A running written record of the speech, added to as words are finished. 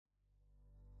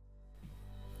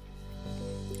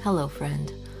Hello,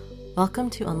 friend. Welcome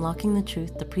to Unlocking the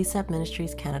Truth, the Precept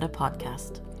Ministries Canada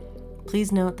podcast.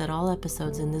 Please note that all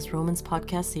episodes in this Romans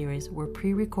podcast series were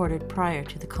pre-recorded prior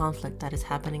to the conflict that is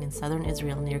happening in southern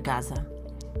Israel near Gaza.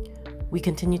 We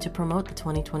continue to promote the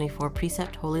 2024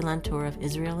 Precept Holy Land Tour of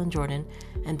Israel and Jordan,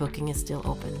 and booking is still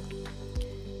open.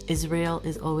 Israel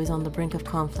is always on the brink of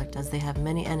conflict as they have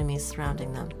many enemies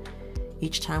surrounding them.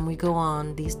 Each time we go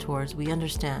on these tours, we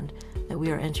understand that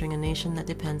we are entering a nation that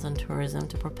depends on tourism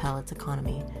to propel its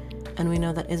economy, and we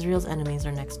know that Israel's enemies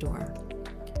are next door.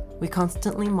 We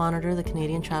constantly monitor the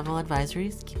Canadian travel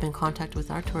advisories, keep in contact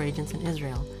with our tour agents in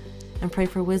Israel, and pray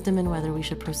for wisdom in whether we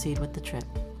should proceed with the trip.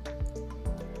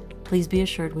 Please be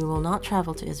assured we will not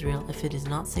travel to Israel if it is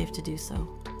not safe to do so.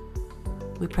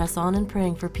 We press on in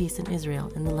praying for peace in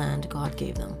Israel in the land God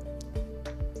gave them.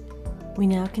 We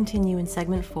now continue in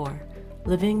segment 4,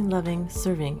 Living, Loving,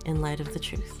 Serving in Light of the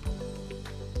Truth.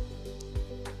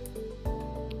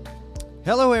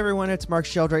 Hello, everyone. It's Mark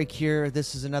Sheldrake here.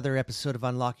 This is another episode of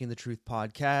Unlocking the Truth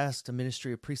podcast, a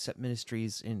ministry of Precept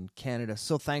Ministries in Canada.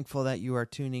 So thankful that you are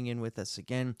tuning in with us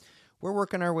again. We're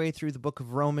working our way through the book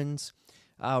of Romans.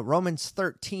 Romans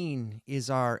 13 is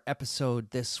our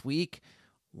episode this week.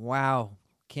 Wow.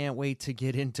 Can't wait to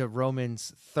get into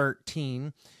Romans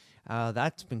 13.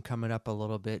 That's been coming up a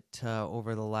little bit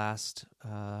over the last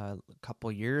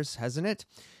couple years, hasn't it?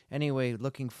 Anyway,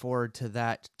 looking forward to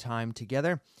that time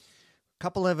together.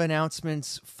 Couple of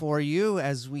announcements for you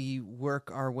as we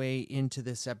work our way into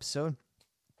this episode.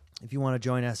 If you want to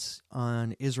join us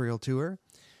on Israel tour,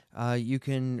 you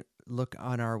can look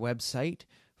on our website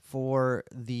for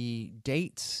the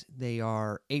dates. They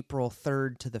are April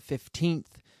 3rd to the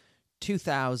 15th,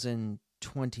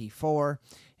 2024,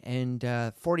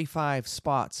 and 45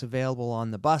 spots available on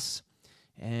the bus.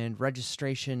 And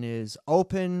registration is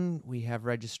open. We have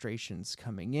registrations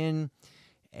coming in.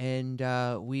 And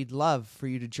we'd love for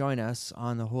you to join us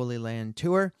on the Holy Land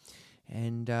Tour.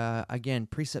 And again,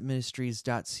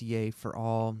 preceptministries.ca for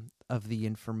all of the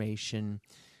information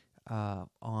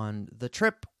on the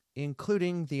trip,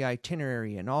 including the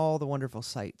itinerary and all the wonderful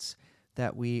sites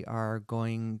that we are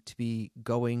going to be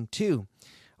going to.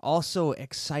 Also,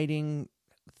 exciting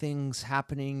things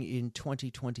happening in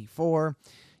 2024.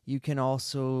 You can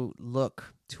also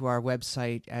look to our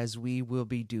website as we will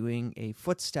be doing a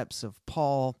Footsteps of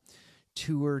Paul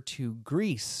tour to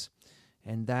Greece,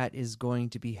 and that is going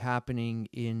to be happening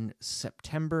in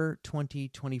September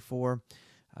 2024.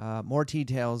 More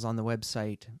details on the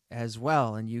website as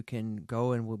well, and you can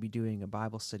go and we'll be doing a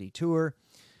Bible study tour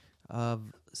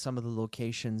of some of the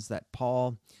locations that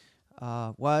Paul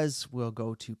was. We'll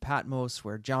go to Patmos,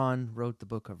 where John wrote the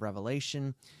book of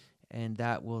Revelation, and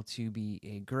that will to be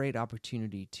a great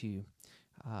opportunity to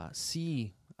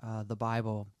see the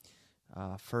Bible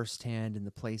firsthand in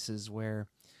the places where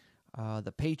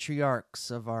the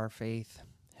patriarchs of our faith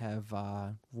have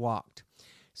walked.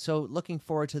 So looking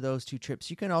forward to those two trips.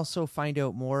 You can also find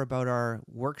out more about our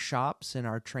workshops and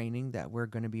our training that we're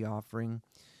going to be offering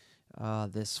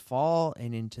this fall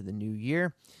and into the new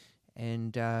year.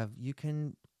 And you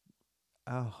can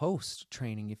host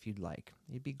training if you'd like.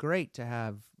 It'd be great to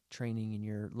have training in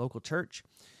your local church,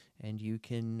 and you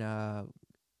can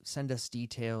send us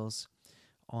details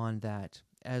on that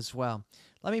as well.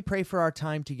 Let me pray for our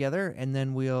time together, and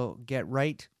then we'll get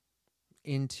right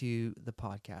into the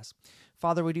podcast.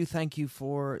 Father, we do thank you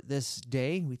for this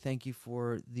day. We thank you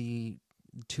for the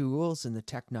tools and the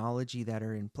technology that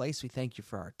are in place. We thank you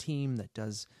for our team that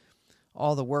does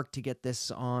all the work to get this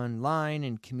online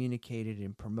and communicated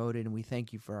and promoted, and we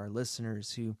thank you for our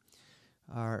listeners who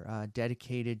are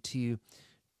dedicated to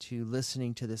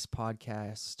listening to this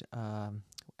podcast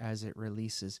as it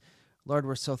releases. Lord,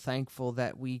 we're so thankful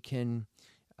that we can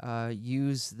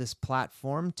use this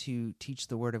platform to teach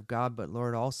the Word of God, but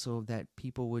Lord, also that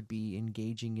people would be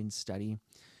engaging in study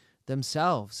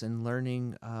themselves and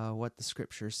learning what the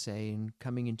Scriptures say and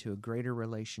coming into a greater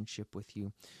relationship with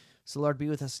you. So Lord, be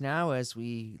with us now as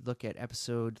we look at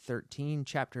episode 13,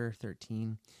 chapter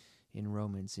 13 in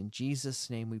Romans. In Jesus'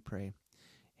 name we pray.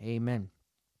 Amen.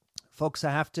 Folks, I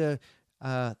have to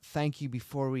thank you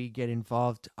before we get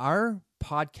involved. Our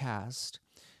podcast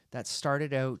that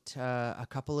started out a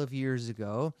couple of years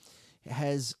ago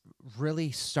has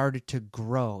really started to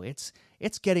grow. It's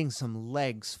getting some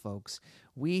legs, folks.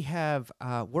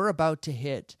 We're about to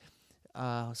hit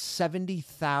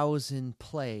 70,000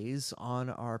 plays on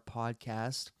our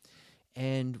podcast,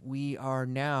 and we are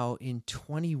now in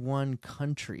 21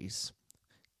 countries.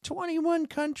 21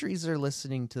 countries are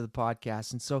listening to the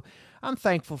podcast, and so I'm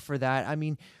thankful for that. I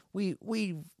mean,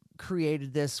 we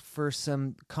created this for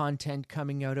some content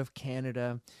coming out of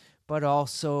Canada, but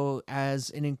also as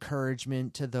an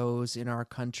encouragement to those in our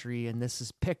country. And this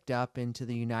is picked up into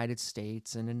the United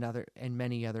States and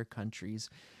many other countries.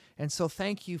 And so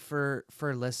thank you for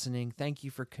listening. Thank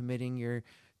you for committing your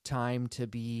time to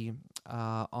be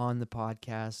on the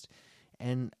podcast.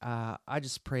 And I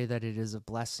just pray that it is a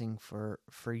blessing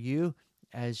for you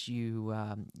as you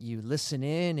listen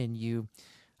in and you,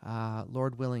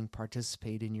 Lord willing,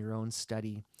 participate in your own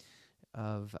study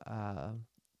of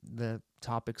the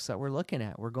topics that we're looking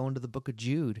at. We're going to the book of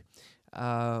Jude.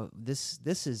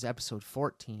 This is episode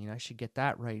 14. I should get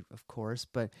that right, of course,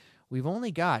 but we've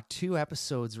only got 2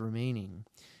 episodes remaining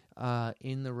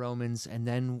in the Romans, and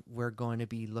then we're going to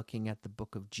be looking at the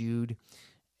book of Jude,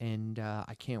 and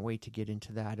I can't wait to get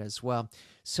into that as well.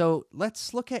 So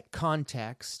let's look at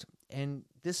context, and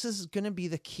this is going to be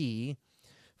the key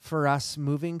for us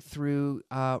moving through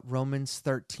Romans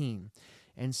 13.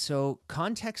 And so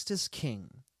context is king.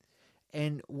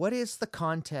 And what is the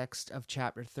context of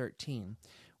chapter 13?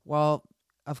 Well,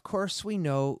 of course, we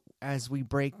know as we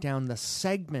break down the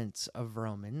segments of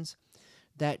Romans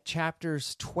that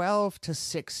chapters 12 to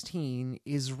 16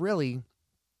 is really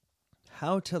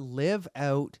how to live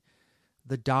out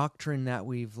the doctrine that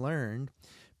we've learned.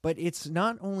 But it's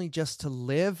not only just to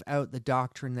live out the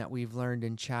doctrine that we've learned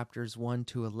in chapters 1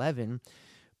 to 11,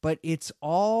 but it's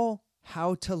all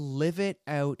how to live it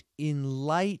out in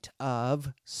light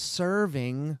of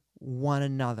serving one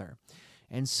another.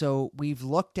 And so we've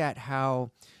looked at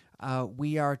how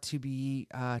we are to be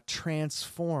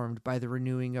transformed by the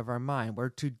renewing of our mind. We're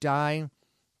to die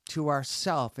to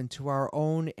ourself and to our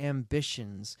own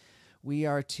ambitions. We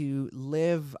are to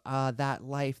live that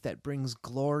life that brings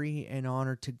glory and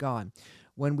honor to God.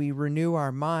 When we renew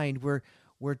our mind,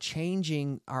 we're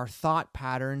changing our thought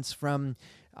patterns from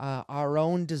our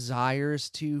own desires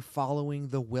to following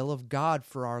the will of God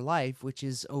for our life, which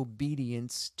is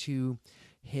obedience to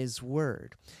His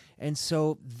Word. And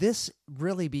so this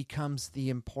really becomes the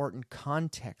important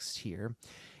context here.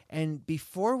 And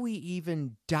before we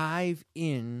even dive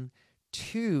in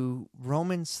to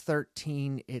Romans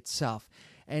 13 itself,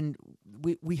 and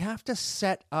we have to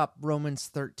set up Romans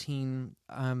 13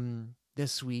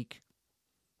 this week,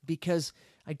 because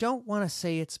I don't want to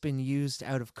say it's been used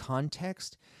out of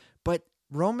context, but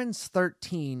Romans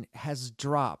 13 has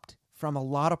dropped from a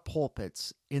lot of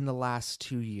pulpits in the last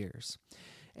 2 years.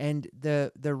 And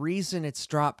the reason it's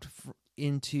dropped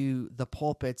into the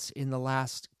pulpits in the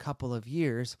last couple of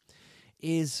years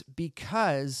is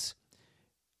because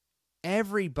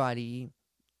everybody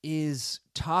is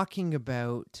talking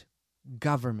about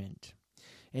government,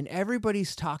 and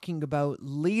everybody's talking about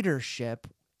leadership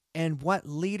and what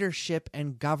leadership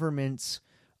and governments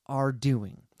are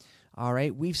doing. All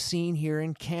right, we've seen here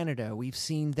in Canada, we've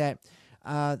seen that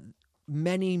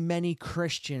many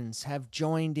Christians have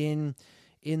joined in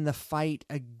the fight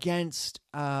against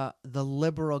the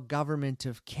Liberal government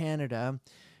of Canada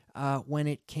when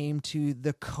it came to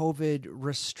the COVID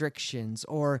restrictions,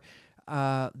 or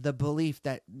the belief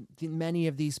that many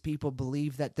of these people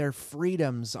believe that their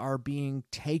freedoms are being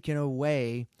taken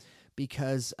away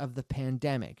because of the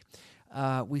pandemic.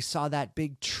 We saw that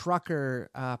big trucker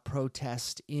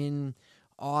protest in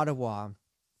Ottawa.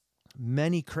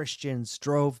 Many Christians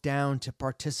drove down to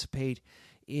participate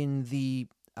in the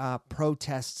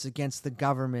protests against the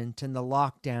government and the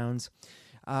lockdowns,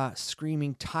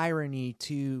 screaming tyranny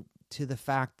to the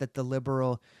fact that the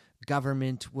Liberal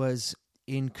government was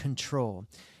in control.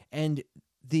 And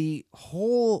the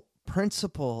whole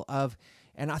principle of,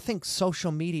 and I think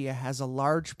social media has a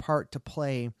large part to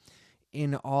play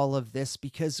in all of this,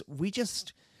 because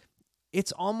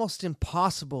it's almost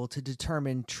impossible to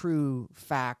determine true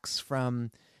facts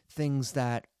from things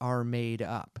that are made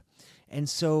up. And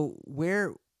so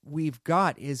where we've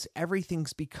got is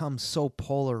everything's become so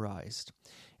polarized,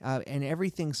 and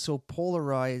everything's so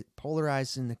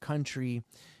polarized in the country.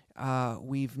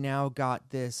 We've now got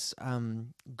this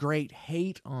great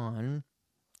hate on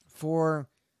for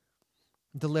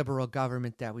the Liberal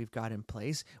government that we've got in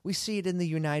place. We see it in the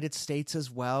United States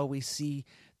as well. We see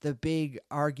the big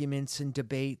arguments and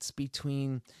debates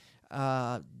between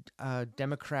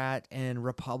Democrat and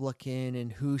Republican,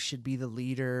 and who should be the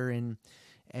leader, and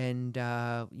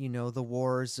the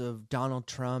wars of Donald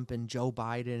Trump and Joe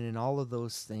Biden and all of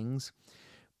those things.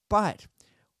 But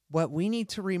what we need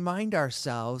to remind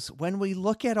ourselves when we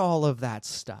look at all of that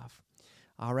stuff,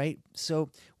 all right, so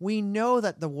we know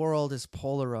that the world is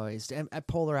polarized, and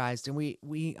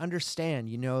we understand,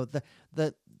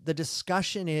 the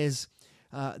discussion is,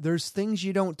 there's things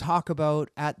you don't talk about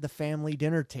at the family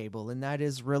dinner table, and that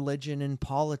is religion and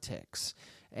politics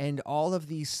and all of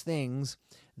these things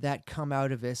that come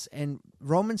out of this. And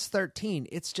Romans 13,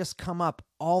 it's just come up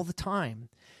all the time.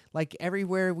 Like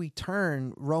everywhere we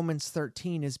turn, Romans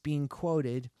 13 is being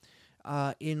quoted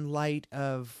in light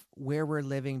of where we're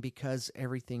living because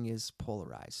everything is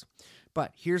polarized.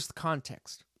 But here's the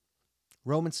context.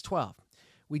 Romans 12.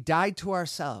 We died to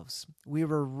ourselves. We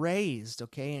were raised,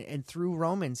 okay? And through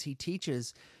Romans, he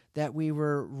teaches that we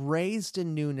were raised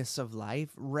in newness of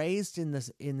life, raised in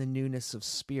the newness of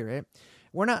spirit.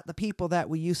 We're not the people that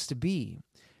we used to be,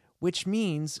 which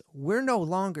means we're no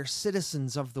longer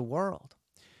citizens of the world.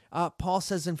 Paul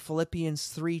says in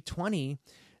Philippians 3:20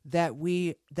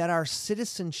 that our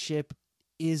citizenship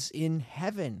is in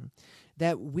heaven,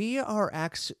 that we are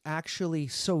actually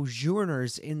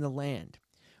sojourners in the land.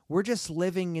 We're just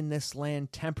living in this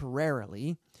land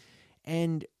temporarily,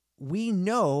 and we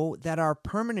know that our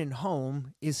permanent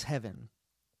home is heaven.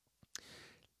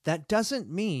 That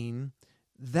doesn't mean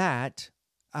that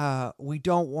we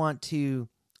don't want to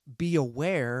be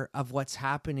aware of what's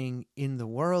happening in the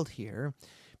world here,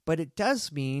 but it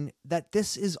does mean that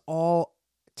this is all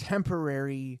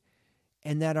temporary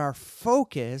and that our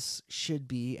focus should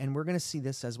be, and we're going to see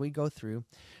this as we go through,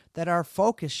 that our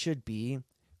focus should be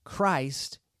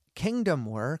Christ, kingdom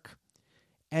work,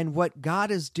 and what God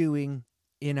is doing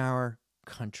in our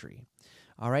country.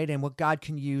 All right, and what God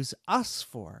can use us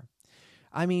for.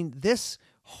 I mean, this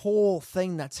whole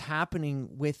thing that's happening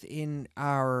within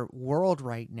our world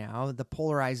right now, the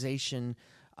polarization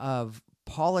of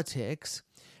politics,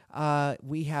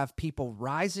 we have people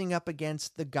rising up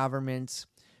against the governments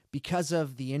because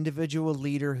of the individual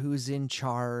leader who's in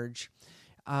charge.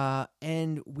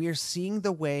 And we're seeing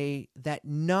the way that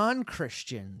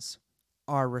non-Christians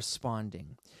are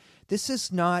responding. This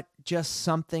is not just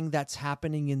something that's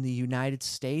happening in the United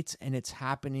States and it's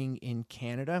happening in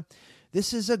Canada.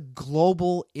 This is a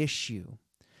global issue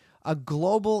of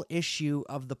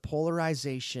the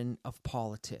polarization of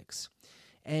politics.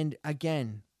 And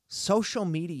again, social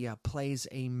media plays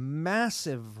a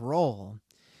massive role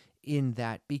in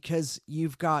that because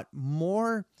you've got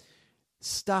more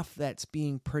stuff that's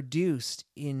being produced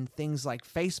in things like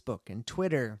Facebook and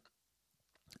Twitter,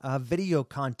 video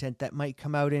content that might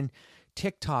come out in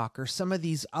TikTok or some of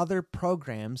these other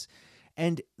programs.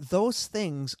 And those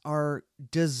things are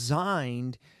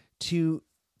designed to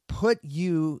put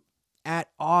you at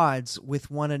odds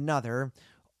with one another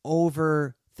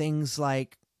over things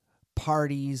like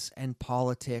parties and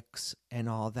politics and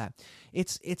all that.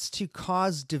 It's to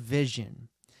cause division.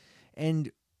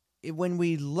 And when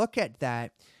we look at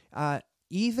that,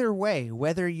 either way,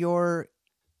 whether you're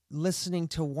listening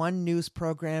to one news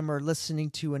program or listening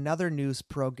to another news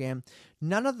program,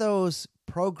 none of those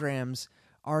programs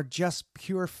are just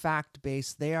pure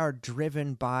fact-based. They are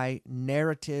driven by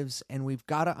narratives, and we've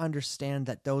got to understand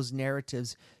that those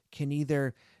narratives can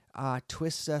either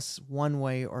twist us one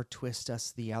way or twist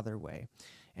us the other way.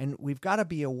 And we've got to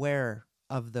be aware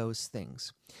of those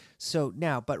things. So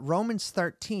now, but Romans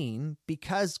 13,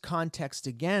 because context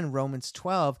again, Romans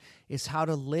 12 is how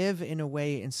to live in a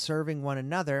way in serving one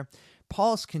another.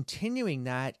 Paul's continuing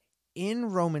that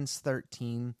in Romans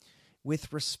 13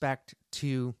 with respect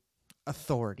to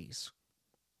authorities.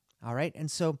 All right.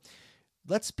 And so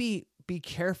let's be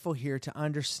careful here to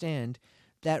understand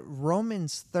that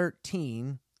Romans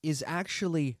 13 is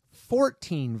actually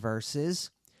 14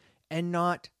 verses and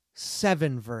not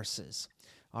 7 verses.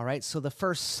 All right, so the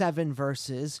first 7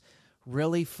 verses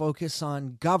really focus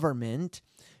on government,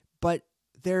 but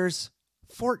there's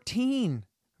 14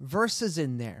 verses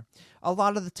in there. A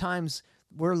lot of the times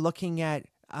we're looking at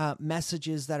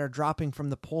messages that are dropping from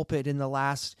the pulpit in the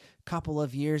last couple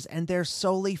of years, and they're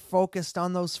solely focused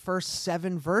on those first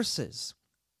 7 verses.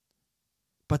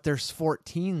 But there's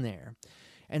 14 there.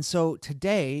 And so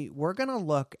today we're going to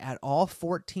look at all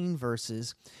 14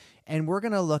 verses, and we're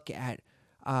going to look at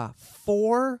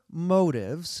 4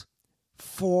 motives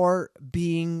for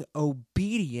being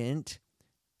obedient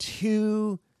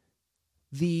to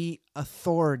the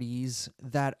authorities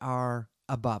that are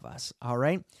above us. All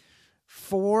right?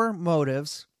 4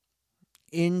 motives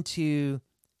into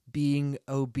being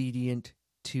obedient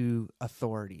to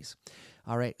authorities.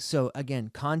 All right, so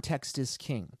again, context is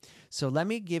king. So let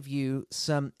me give you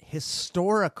some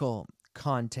historical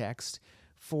context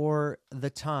for the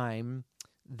time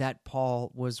that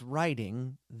Paul was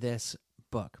writing this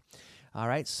book. All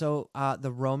right, so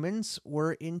the Romans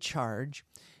were in charge,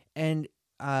 and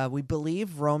we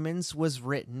believe Romans was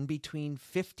written between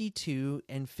 52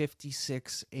 and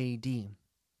 56 AD.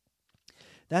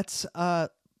 That's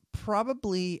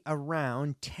probably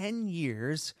around 10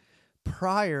 years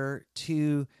prior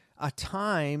to a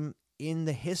time in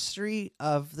the history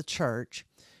of the church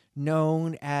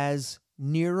known as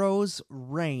Nero's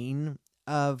reign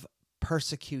of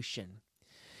persecution.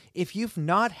 If you've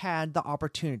not had the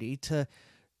opportunity to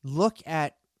look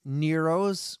at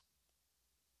Nero's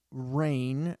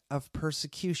reign of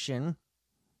persecution,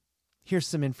 here's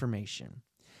some information.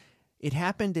 It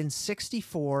happened in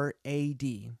 64 AD.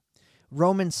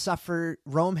 Rome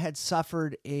had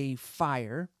suffered a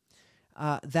fire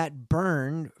that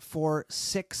burned for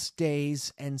 6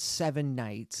 days and 7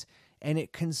 nights, and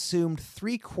it consumed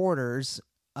 3/4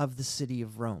 of the city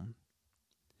of Rome.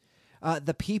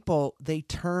 The people, they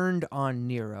turned on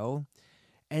Nero,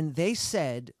 and they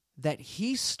said that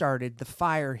he started the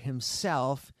fire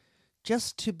himself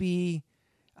just to be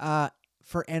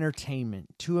for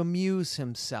entertainment, to amuse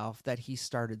himself, that he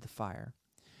started the fire.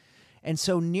 And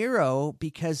so Nero,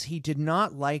 because he did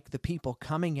not like the people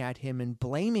coming at him and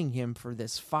blaming him for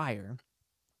this fire,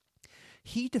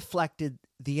 he deflected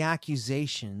the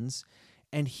accusations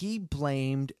and he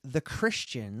blamed the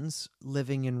Christians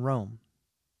living in Rome.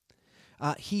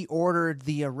 He ordered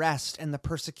the arrest and the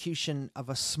persecution of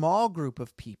a small group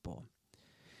of people.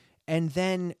 And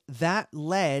then that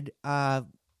led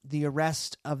the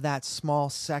arrest of that small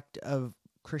sect of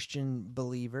Christian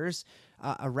believers,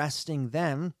 arresting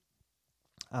them,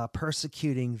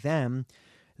 persecuting them.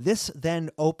 This then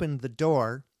opened the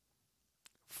door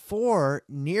for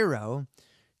Nero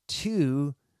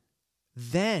to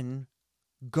then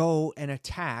go and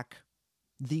attack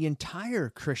the entire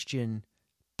Christian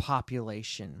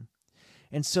population.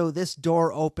 And so this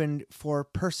door opened for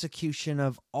persecution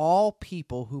of all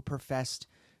people who professed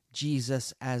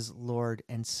Jesus as Lord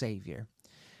and Savior.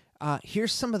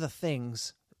 Here's some of the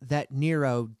things that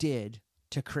Nero did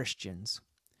to Christians.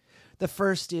 The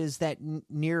first is that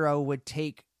Nero would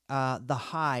take the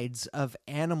hides of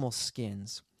animal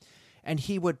skins and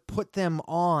he would put them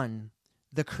on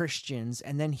the Christians,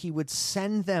 and then he would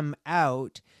send them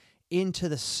out into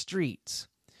the streets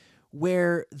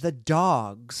where the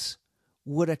dogs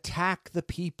would attack the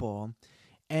people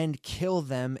and kill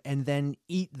them and then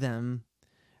eat them,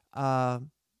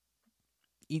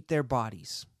 eat their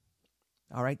bodies.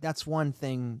 All right, that's one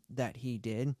thing that he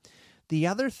did. The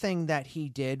other thing that he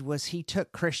did was he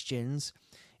took Christians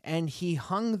and he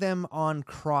hung them on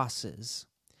crosses,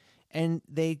 and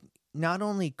they not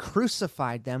only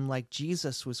crucified them like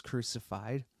Jesus was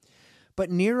crucified, but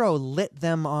Nero lit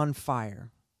them on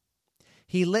fire.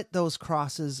 He lit those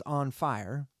crosses on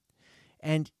fire,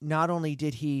 and not only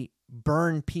did he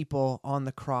burn people on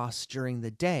the cross during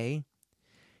the day,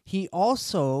 he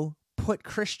also put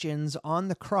Christians on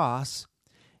the cross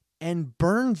and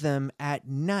burned them at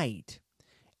night.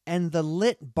 And the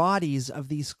lit bodies of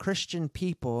these Christian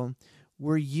people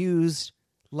were used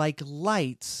like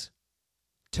lights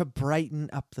to brighten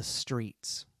up the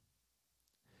streets.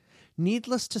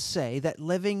 Needless to say that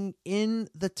living in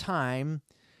the time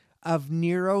of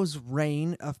Nero's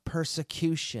reign of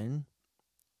persecution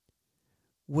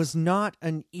was not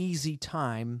an easy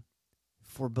time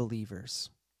for believers.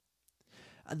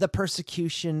 The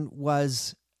persecution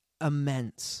was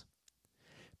immense.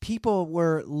 People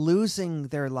were losing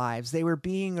their lives. They were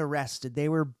being arrested. They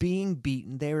were being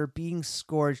beaten. They were being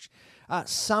scourged.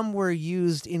 Some were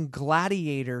used in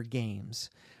gladiator games.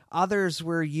 Others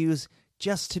were used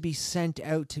just to be sent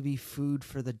out to be food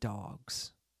for the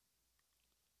dogs.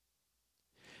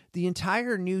 The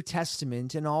entire New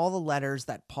Testament and all the letters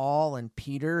that Paul and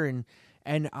Peter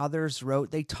and others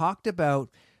wrote, they talked about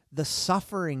the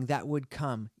suffering that would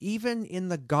come. Even in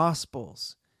the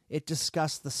Gospels, it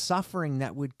discussed the suffering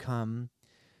that would come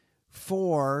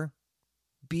for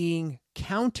being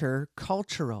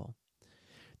counter-cultural.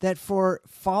 That for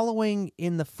following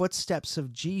in the footsteps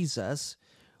of Jesus,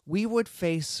 we would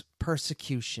face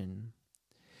persecution.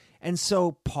 And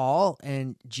so Paul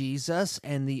and Jesus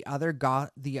and the other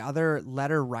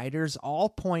letter writers all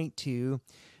point to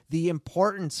the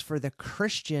importance for the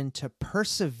Christian to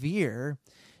persevere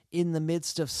in the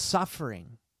midst of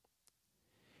suffering,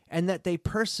 and that they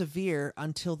persevere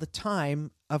until the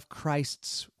time of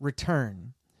Christ's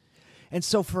return. And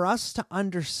so for us to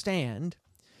understand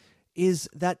is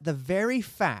that the very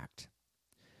fact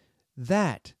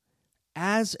that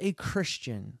as a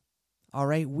Christian, all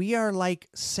right, we are like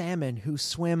salmon who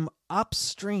swim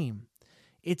upstream.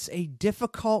 It's a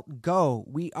difficult go.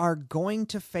 We are going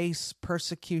to face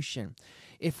persecution.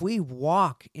 If we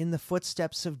walk in the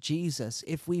footsteps of Jesus,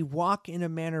 if we walk in a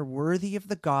manner worthy of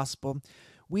the gospel,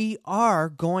 we are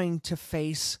going to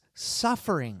face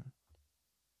suffering.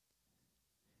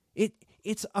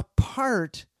 It's a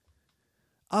part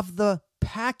of the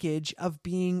package of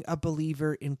being a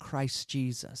believer in Christ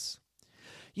Jesus.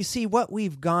 You see, what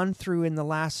we've gone through in the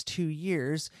last 2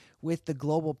 years with the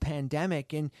global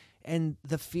pandemic, and and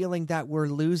the feeling that we're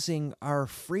losing our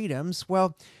freedoms,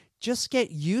 well, just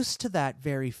get used to that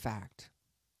very fact.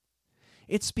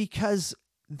 It's because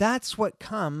that's what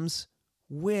comes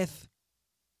with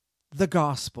the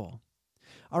gospel.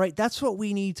 All right, that's what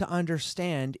we need to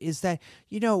understand, is that,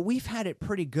 we've had it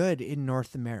pretty good in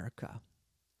North America.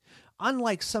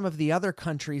 Unlike some of the other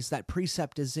countries that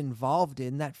Precept is involved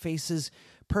in that faces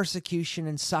persecution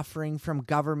and suffering from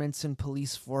governments and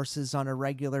police forces on a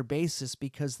regular basis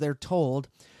because they're told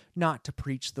not to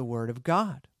preach the word of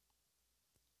God.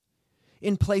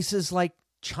 In places like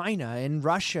China and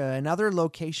Russia and other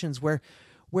locations where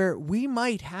we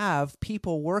might have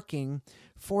people working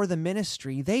for the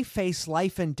ministry, they face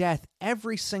life and death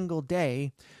every single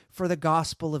day for the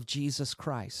gospel of Jesus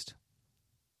Christ.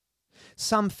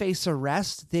 Some face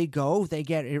arrest. They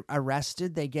get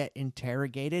arrested, they get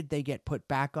interrogated, they get put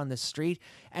back on the street,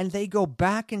 and they go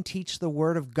back and teach the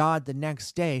word of God the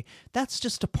next day. That's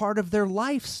just a part of their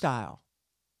lifestyle.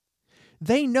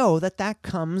 They know that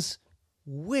comes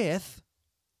with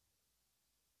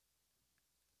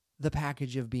the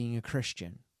package of being a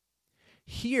Christian.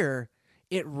 Here,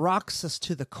 it rocks us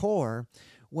to the core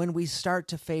when we start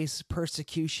to face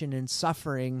persecution and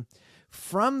suffering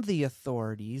from the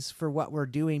authorities for what we're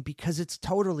doing because it's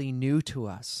totally new to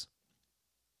us.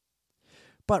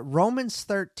 But Romans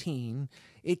 13,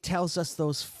 it tells us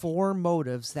those 4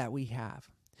 motives that we have.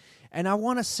 And I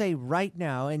want to say right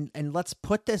now, and let's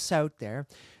put this out there,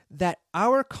 that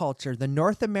our culture, the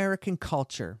North American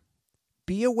culture,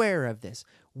 be aware of this.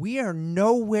 We are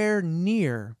nowhere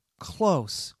near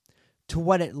close to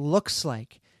what it looks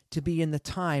like to be in the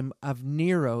time of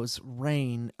Nero's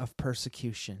reign of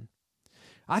persecution.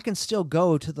 I can still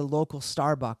go to the local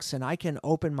Starbucks and I can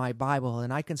open my Bible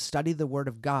and I can study the Word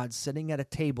of God sitting at a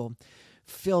table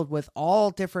filled with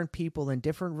all different people and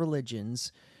different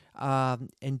religions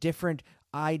and different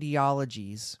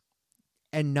ideologies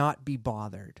and not be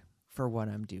bothered for what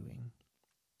I'm doing.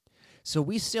 So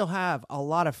we still have a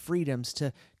lot of freedoms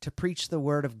to preach the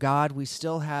Word of God. We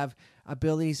still have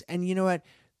abilities. And you know what?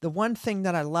 The one thing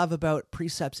that I love about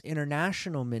Precept's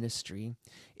international ministry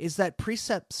is that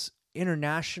Precept's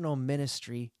international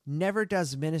ministry never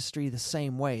does ministry the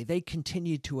same way. They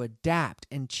continue to adapt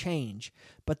and change,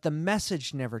 but the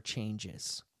message never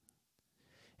changes.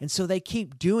 And so they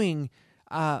keep doing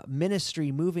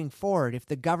ministry moving forward. If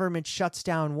the government shuts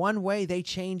down one way, they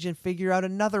change and figure out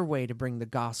another way to bring the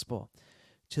gospel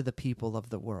to the people of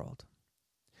the world.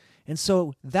 And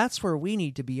so that's where we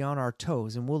need to be on our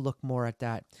toes, and we'll look more at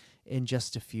that in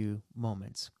just a few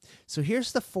moments. So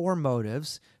here's the 4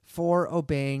 motives for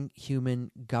obeying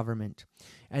human government,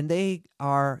 and they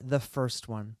are the first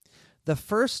one. The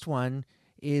first one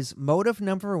is motive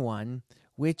number 1,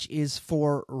 which is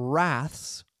for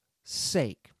wrath's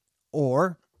sake,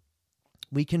 or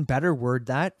we can better word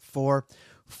that for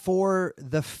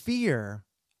the fear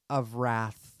of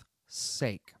wrath's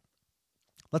sake.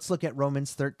 Let's look at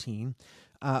Romans 13,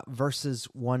 verses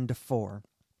 1 to 4.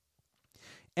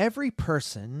 Every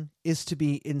person is to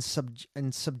be in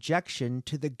subjection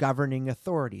to the governing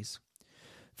authorities,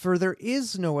 for there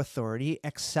is no authority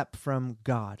except from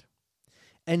God,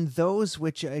 and those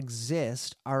which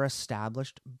exist are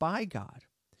established by God.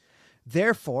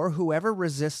 Therefore, whoever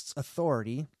resists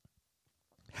authority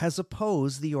has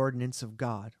opposed the ordinance of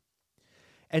God,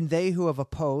 and they who have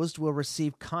opposed will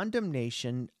receive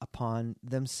condemnation upon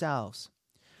themselves.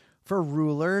 For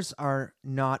rulers are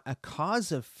not a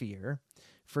cause of fear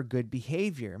for good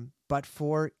behavior, but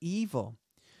for evil.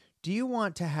 Do you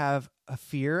want to have a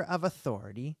fear of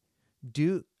authority?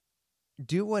 Do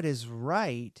what is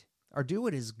right, or do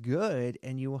what is good,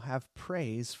 and you will have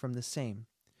praise from the same.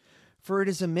 For it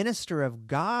is a minister of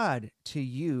God to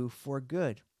you for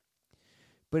good.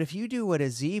 But if you do what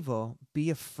is evil, be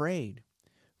afraid,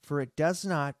 for it does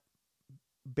not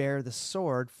bear the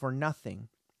sword for nothing.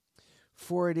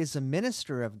 For it is a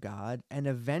minister of God, an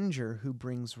avenger who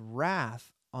brings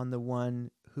wrath on the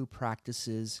one who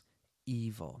practices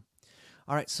evil.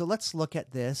 All right, so let's look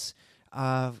at this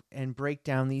and break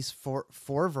down these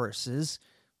four verses,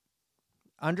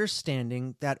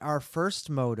 understanding that our first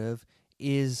motive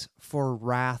is for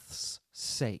wrath's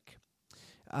sake.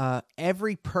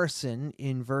 Every person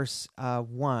in verse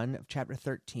 1 of chapter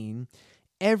 13,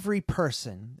 every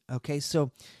person, okay,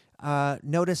 so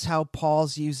notice how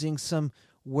Paul's using some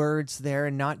words there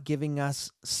and not giving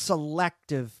us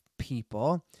selective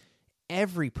people.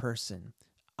 Every person,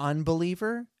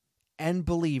 unbeliever and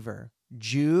believer,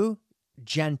 Jew,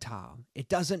 Gentile, it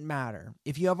doesn't matter.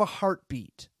 If you have a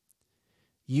heartbeat,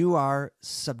 you are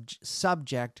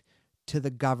subject to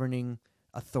the governing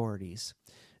authorities.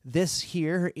 This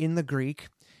here in the Greek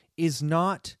is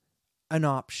not an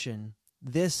option.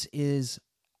 This is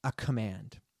a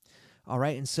command. All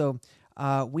right. And so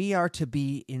we are to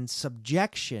be in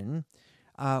subjection,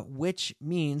 which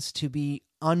means to be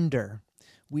under.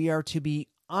 We are to be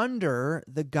under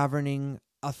the governing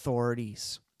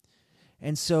authorities.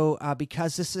 And so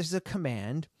because this is a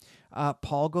command,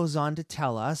 Paul goes on to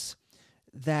tell us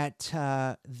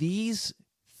that these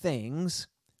things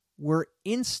were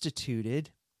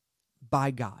instituted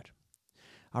by God.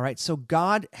 All right, so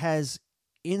God has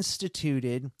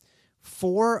instituted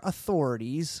 4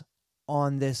 authorities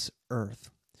on this earth.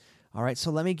 All right,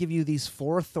 so let me give you these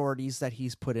 4 authorities that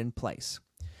he's put in place.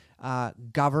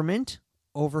 Government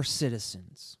over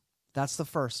citizens. That's the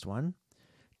first one.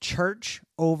 Church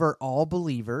over all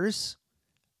believers.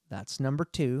 That's number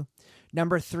 2.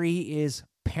 Number 3 is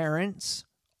parents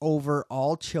over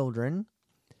all children.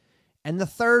 And the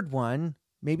third one,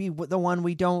 maybe the one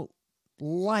we don't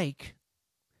like,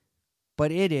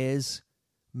 but it is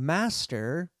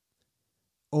master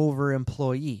over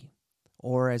employee,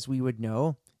 or as we would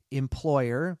know,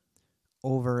 employer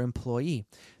over employee.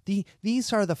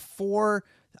 These are the 4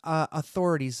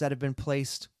 authorities that have been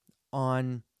placed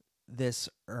on this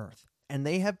earth, and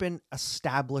they have been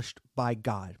established by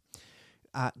God.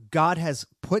 God has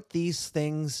put these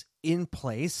things in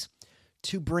place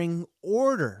to bring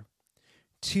order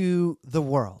to the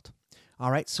world.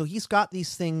 All right, so he's got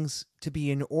these things to be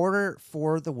in order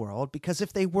for the world, because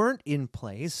if they weren't in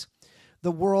place,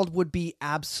 the world would be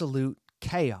absolute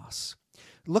chaos.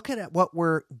 Look at what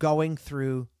we're going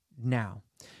through now.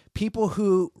 People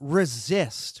who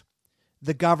resist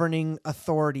the governing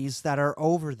authorities that are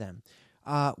over them.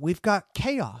 We've got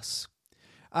chaos.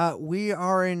 We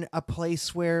are in a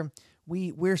place where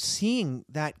we're seeing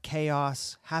that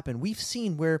chaos happen. We've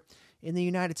seen where in the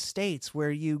United States where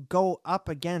you go up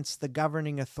against the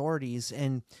governing authorities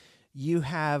and you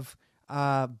have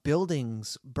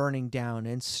buildings burning down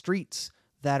and streets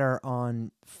that are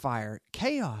on fire.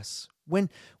 Chaos. When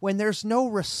there's no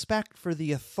respect for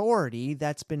the authority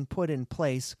that's been put in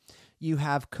place, you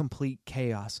have complete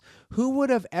chaos. Who would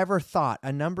have ever thought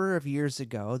a number of years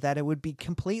ago that it would be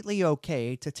completely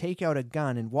okay to take out a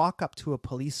gun and walk up to a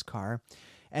police car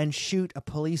and shoot a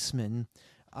policeman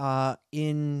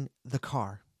in the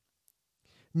car?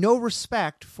 No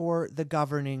respect for the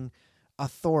governing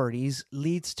authorities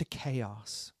leads to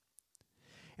chaos.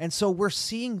 And so we're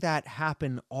seeing that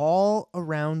happen all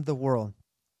around the world.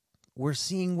 We're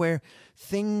seeing where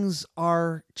things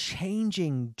are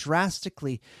changing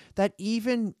drastically, that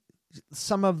even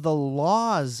some of the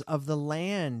laws of the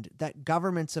land that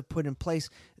governments have put in place,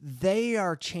 they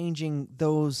are changing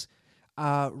those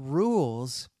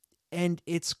rules, and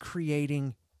it's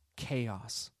creating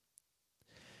chaos.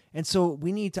 And so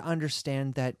we need to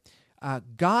understand that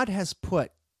God has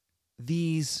put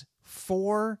these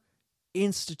 4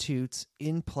 institutes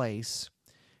in place,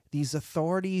 these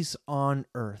authorities on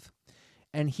earth.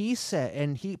 And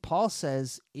Paul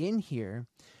says in here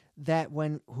that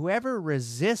when whoever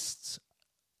resists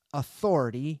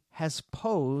authority has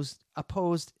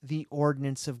opposed the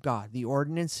ordinance of God. The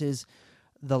ordinance is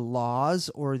the laws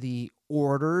or the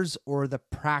orders or the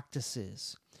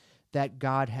practices that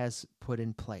God has put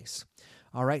in place.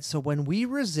 All right, so when we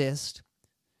resist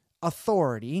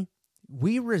authority,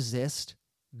 we resist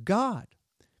God,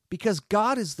 because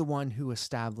God is the one who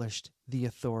established the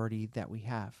authority that we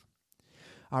have.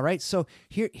 All right, so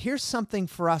here's something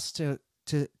for us to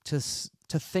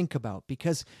think about,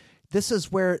 because this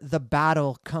is where the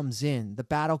battle comes in. The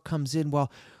battle comes in,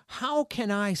 well, how can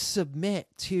I submit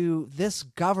to this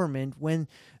government when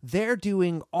they're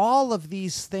doing all of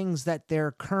these things that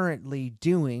they're currently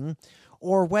doing,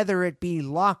 or whether it be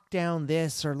lockdown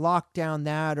this or lockdown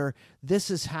that, or this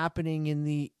is happening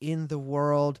in the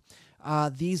world.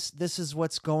 This is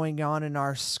what's going on in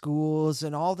our schools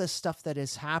and all this stuff that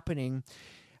is happening.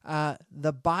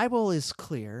 The Bible is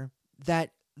clear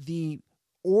that the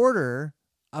order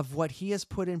of what he has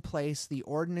put in place, the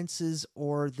ordinances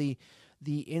or the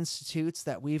institutes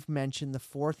that we've mentioned, the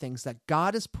 4 things that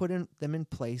God has put them in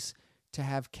place to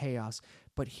have chaos.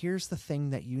 But here's the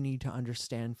thing that you need to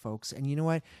understand, folks. And you know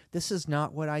what? This is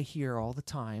not what I hear all the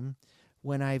time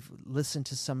when I've listened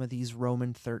to some of these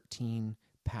Romans 13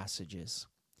 passages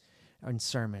and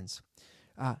sermons.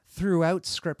 Throughout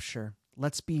Scripture,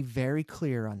 let's be very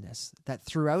clear on this, that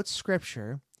throughout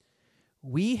Scripture,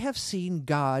 we have seen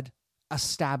God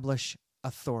establish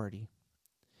authority.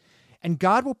 And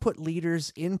God will put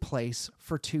leaders in place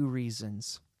for 2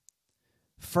 reasons.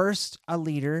 First, a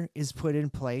leader is put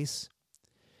in place,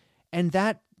 and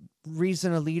that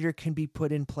reason a leader can be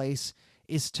put in place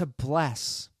is to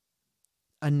bless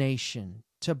a nation,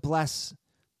 to bless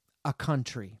a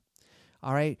country.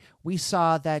 All right. We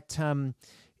saw that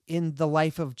in the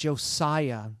life of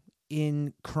Josiah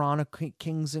in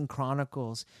Kings and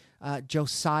Chronicles,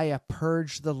 Josiah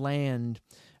purged the land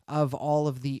of all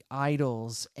of the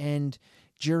idols. And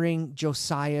during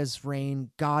Josiah's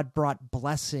reign, God brought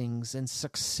blessings and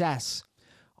success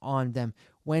on them.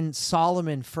 When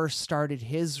Solomon first started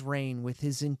his reign with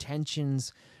his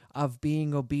intentions of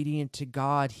being obedient to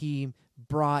God, he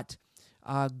brought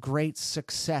great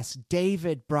success.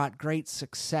 David brought great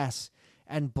success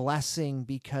and blessing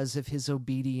because of his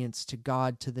obedience to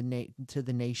God, to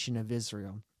the nation of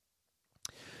Israel.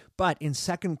 But in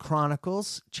 2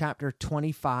 Chronicles chapter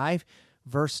 25,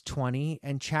 verse 20,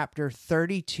 and chapter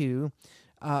 32,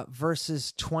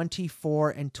 verses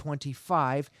 24 and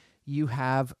 25, you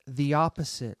have the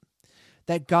opposite.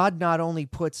 That God not only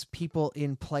puts people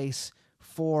in place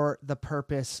for the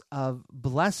purpose of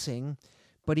blessing,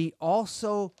 but he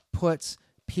also puts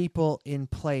people in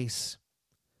place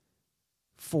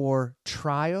for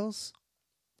trials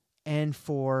and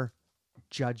for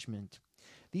judgment.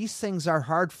 These things are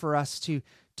hard for us to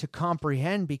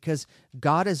comprehend because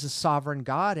God is a sovereign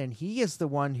God, and he is the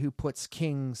one who puts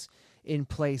kings in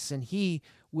place, and he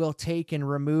will take and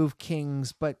remove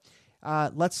kings. But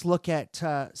let's look at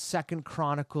 2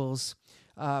 Chronicles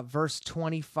verse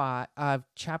 25,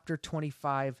 chapter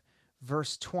 25,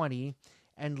 verse 20,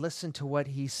 and listen to what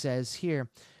he says here.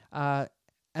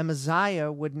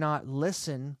 Amaziah would not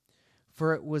listen,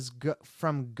 for it was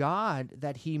from God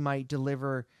that he might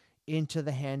deliver into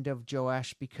the hand of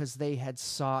Joash, because they had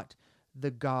sought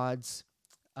the gods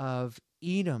of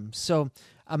Edom. So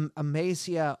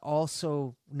Amaziah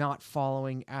also not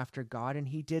following after God, and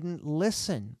he didn't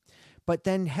listen. But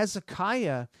then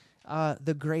Hezekiah,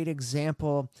 the great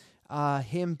example,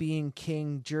 him being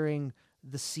king during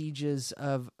the sieges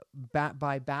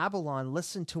by Babylon.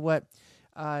 Listen to what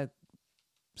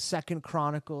 2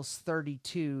 Chronicles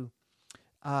 32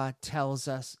 tells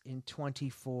us in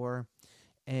 24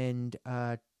 and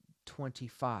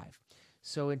 25.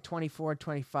 So in 24 and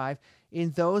 25,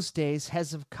 in those days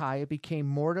Hezekiah became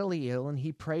mortally ill, and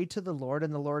he prayed to the Lord,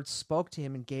 and the Lord spoke to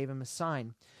him and gave him a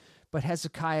sign. But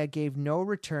Hezekiah gave no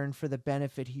return for the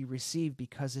benefit he received,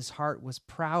 because his heart was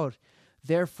proud.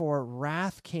 Therefore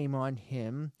wrath came on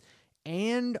him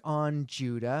and on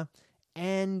Judah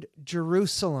and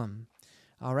Jerusalem.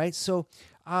 All right, so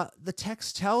the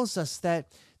text tells us that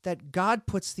God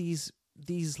puts these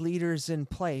leaders in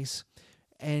place,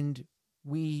 and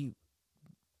we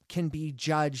can be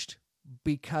judged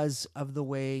because of the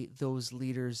way those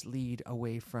leaders lead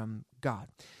away from God.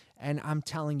 And I'm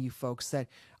telling you, folks, that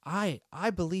I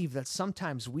believe that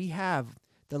sometimes we have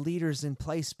the leaders in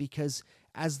place because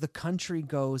as the country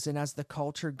goes and as the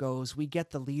culture goes, we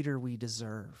get the leader we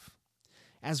deserve.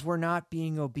 As we're not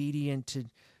being obedient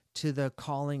to the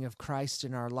calling of Christ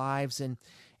in our lives, and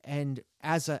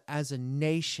as a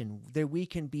nation, that we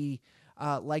can be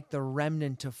like the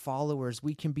remnant of followers.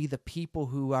 We can be the people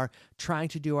who are trying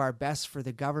to do our best for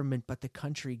the government, but the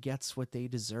country gets what they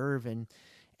deserve,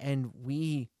 and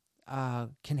we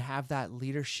can have that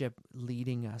leadership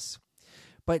leading us.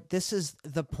 But this is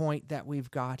the point that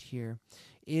we've got here,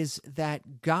 is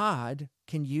that God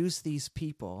can use these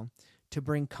people to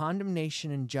bring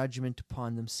condemnation and judgment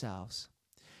upon themselves.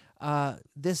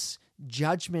 This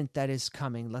judgment that is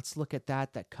coming, let's look at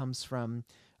that comes from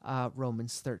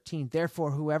Romans 13.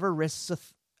 Therefore, whoever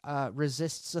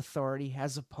resists authority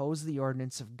has opposed the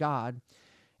ordinance of God,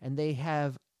 and they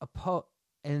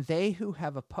who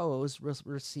have opposed will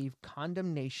receive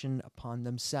condemnation upon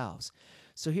themselves.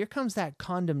 So here comes that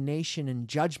condemnation and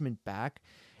judgment back,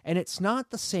 and it's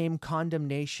not the same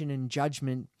condemnation and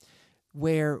judgment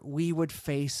where we would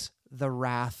face the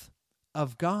wrath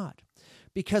of God.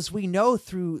 Because we know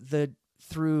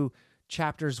through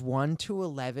chapters 1 to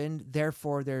 11,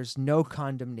 therefore there's no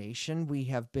condemnation. We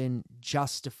have been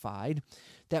justified,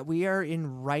 that we are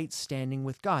in right standing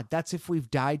with God. That's if we've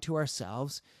died to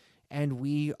ourselves and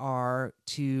we are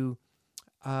to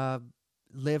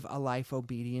live a life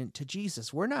obedient to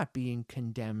Jesus. We're not being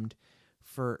condemned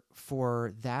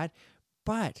for that.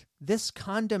 But this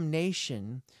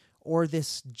condemnation or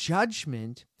this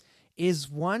judgment is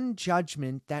one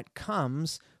judgment that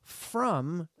comes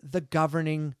from the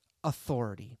governing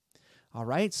authority. All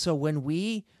right? So when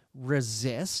we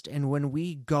resist and when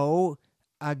we go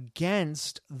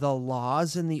against the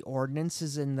laws and the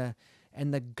ordinances and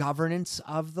the governance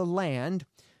of the land,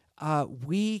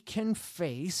 we can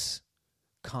face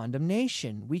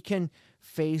condemnation. We can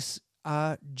face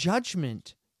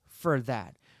judgment for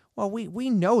that. Well, we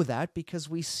know that because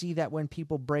we see that when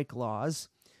people break laws,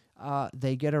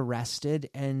 they get arrested,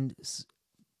 and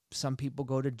some people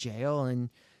go to jail, and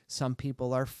Some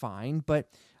people are fine, but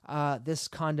this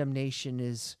condemnation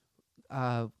is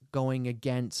going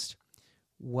against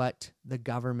what the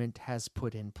government has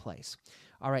put in place.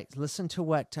 All right, listen to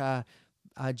what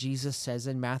Jesus says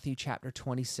in Matthew chapter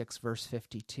 26, verse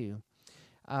 52.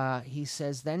 He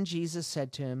says, "Then Jesus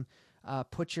said to him,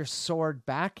 put your sword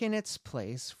back in its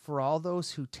place, for all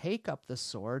those who take up the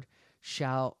sword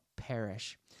shall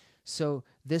perish." So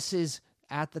this is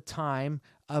at the time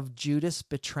of Judas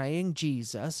betraying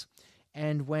Jesus,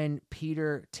 and when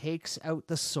Peter takes out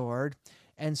the sword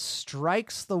and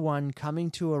strikes the one coming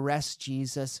to arrest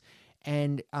Jesus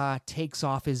and takes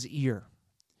off his ear.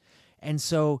 And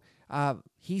so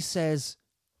he says,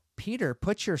 "Peter,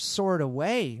 put your sword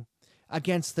away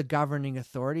against the governing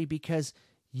authority, because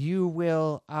you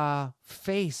will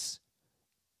face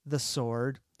the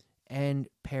sword and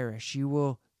perish. You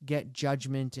will get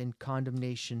judgment and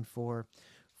condemnation for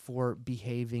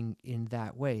behaving in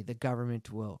that way. The government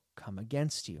will come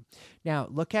against you." Now,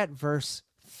 look at verse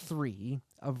 3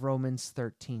 of Romans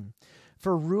 13.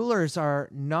 "For rulers are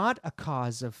not a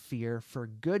cause of fear for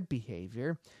good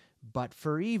behavior, but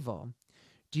for evil.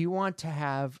 Do you want to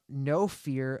have no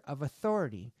fear of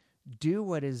authority? Do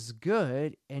what is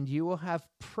good, and you will have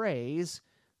praise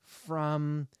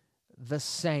from the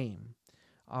same."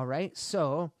 All right,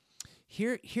 so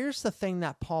here's the thing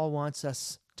that Paul wants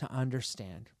us to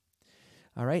understand.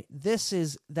 All right, this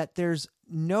is that there's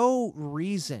no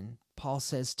reason, Paul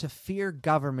says, to fear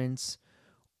governments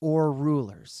or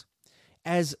rulers,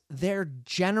 as their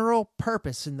general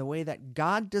purpose in the way that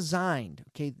God designed,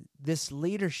 this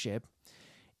leadership,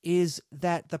 is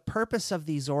that the purpose of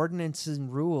these ordinances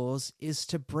and rules is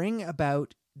to bring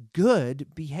about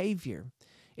good behavior.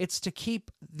 It's to keep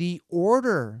the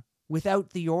order. Without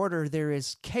the order, there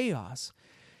is chaos.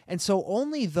 And so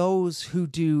only those who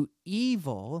do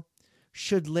evil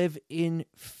should live in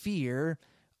fear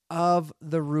of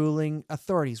the ruling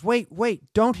authorities.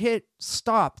 Wait, don't hit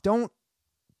stop. Don't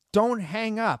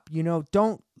hang up.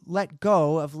 Don't let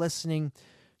go of listening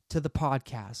to the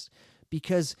podcast,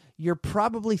 because you're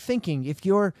probably thinking, if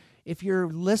you're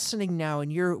listening now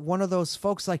and you're one of those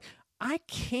folks like, I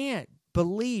can't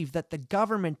believe that the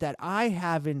government that I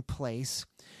have in place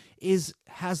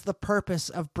has the purpose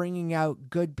of bringing out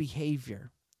good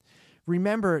behavior.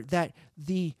 Remember that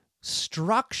the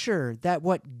structure that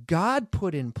what God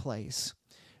put in place,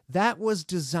 that was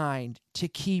designed to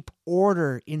keep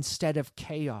order instead of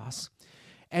chaos.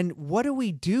 And what do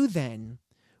we do then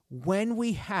when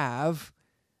we have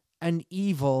an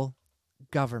evil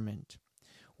government?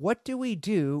 What do we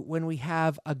do when we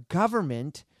have a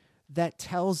government that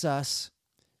tells us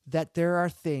that there are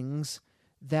things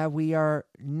that we are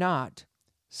not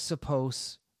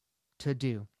supposed to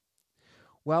do?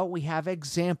 Well, we have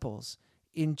examples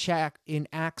in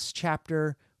Acts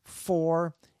chapter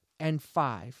 4 and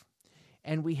 5.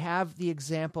 And we have the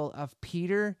example of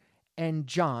Peter and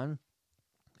John.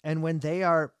 And when they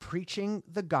are preaching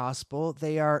the gospel,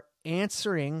 they are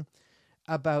answering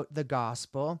about the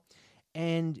gospel,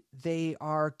 and they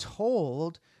are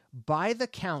told by the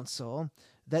council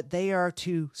that they are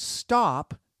to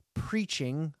stop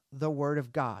preaching the word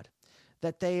of God,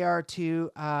 that they are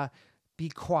to be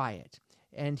quiet.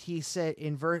 And he said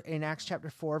in Acts chapter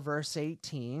 4, verse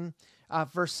 17,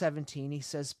 he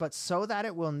says, "But so that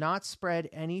it will not spread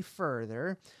any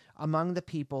further among the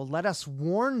people, let us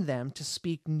warn them to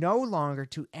speak no longer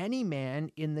to any man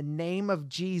in the name of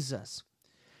Jesus.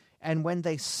 And when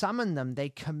they summoned them, they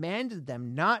commanded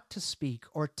them not to speak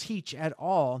or teach at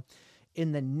all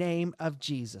in the name of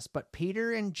Jesus. But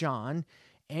Peter and John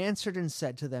answered and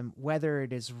said to them, whether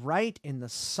it is right in the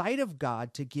sight of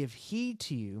God to give heed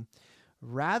to you,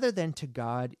 rather than to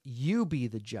God, you be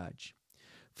the judge.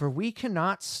 For we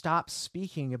cannot stop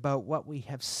speaking about what we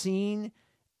have seen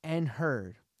and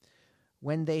heard."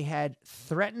 When they had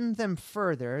threatened them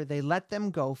further, they let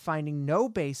them go, finding no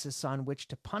basis on which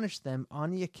to punish them on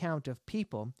the account of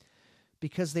people,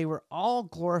 because they were all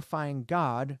glorifying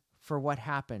God for what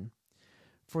happened.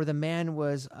 For the man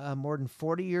was more than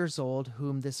 40 years old,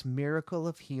 whom this miracle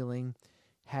of healing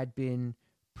had been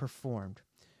performed.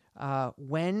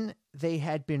 When they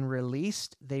had been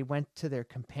released, they went to their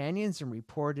companions and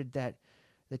reported that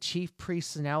the chief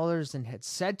priests and elders had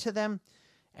said to them,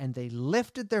 and they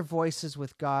lifted their voices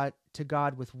to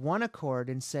God with one accord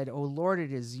and said, "O Lord,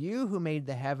 it is you who made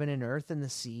the heaven and earth and the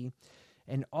sea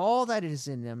and all that is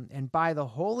in them, and by the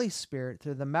Holy Spirit,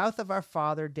 through the mouth of our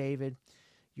father David,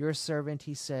 your servant,"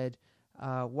 he said,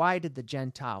 "why did the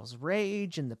Gentiles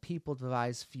rage and the people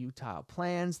devise futile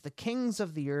plans? The kings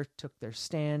of the earth took their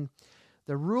stand.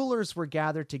 The rulers were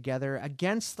gathered together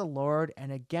against the Lord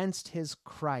and against his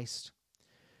Christ."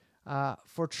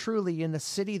 For truly in the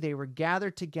city they were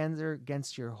gathered together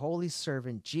against your holy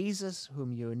servant Jesus,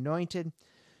 whom you anointed.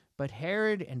 But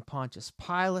Herod and Pontius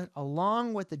Pilate,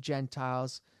 along with the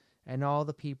Gentiles and all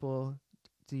the people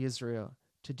to Israel,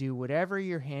 to do whatever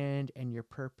your hand and your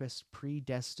purpose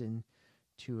predestined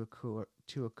to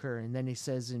occur. And then he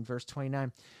says in verse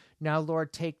 29, now,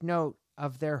 Lord, take note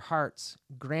of their hearts.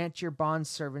 Grant your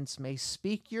bondservants may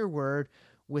speak your word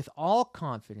with all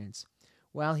confidence,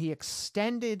 while he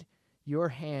extended your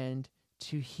hand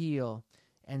to heal,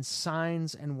 and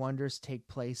signs and wonders take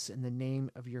place in the name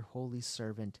of your holy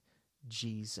servant,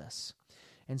 Jesus.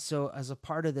 And so as a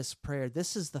part of this prayer,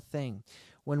 this is the thing.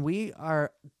 When we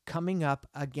are coming up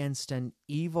against an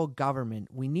evil government,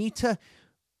 we need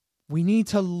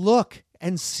to look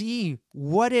and see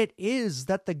what it is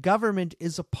that the government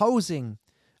is opposing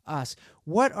us.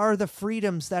 What are the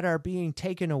freedoms that are being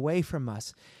taken away from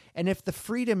us? And if the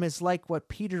freedom is like what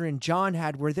Peter and John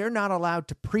had, where they're not allowed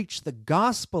to preach the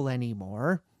gospel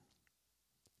anymore,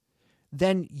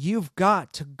 then you've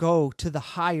got to go to the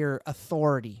higher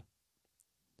authority.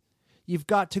 You've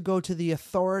got to go to the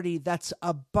authority that's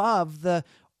above the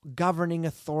governing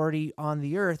authority on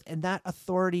the earth, and that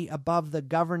authority above the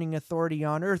governing authority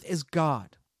on earth is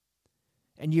God.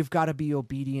 And you've got to be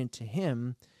obedient to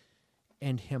him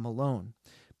and him alone.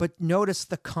 But notice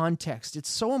the context. It's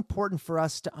so important for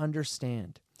us to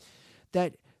understand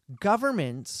that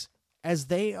governments, as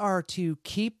they are to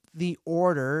keep the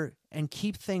order and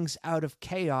keep things out of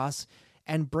chaos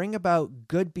and bring about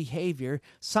good behavior,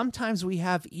 sometimes we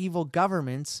have evil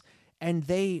governments and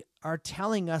they are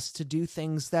telling us to do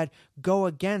things that go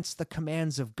against the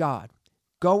commands of God.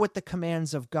 Go with the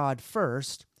commands of God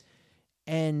first,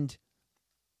 and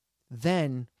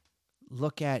then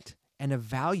look at and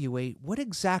evaluate what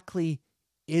exactly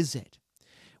is it?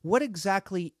 What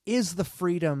exactly is the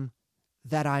freedom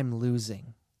that I'm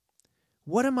losing?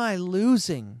 What am I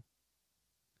losing?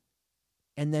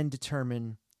 And then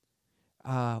determine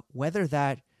whether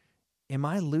that, am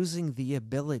I losing the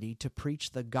ability to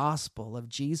preach the gospel of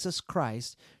Jesus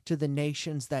Christ to the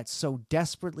nations that so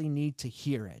desperately need to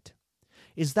hear it?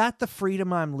 Is that the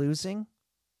freedom I'm losing?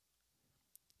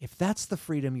 If that's the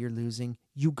freedom you're losing,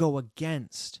 you go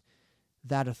against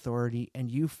that authority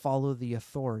and you follow the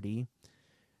authority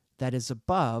that is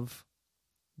above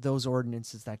those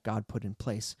ordinances that God put in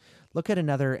place. Look at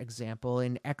another example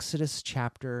in Exodus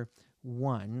chapter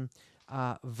 1,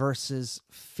 verses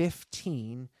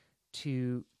 15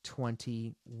 to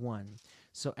 21.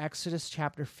 So Exodus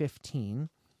chapter 15,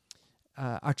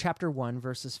 chapter 1,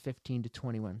 verses 15 to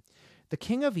 21. The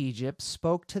king of Egypt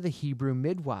spoke to the Hebrew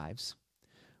midwives,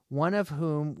 one of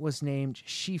whom was named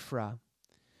Shiphrah,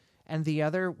 and the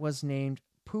other was named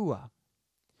Puah.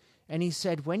 And he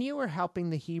said, when you are helping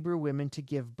the Hebrew women to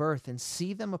give birth and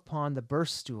see them upon the birth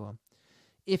stool,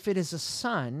 if it is a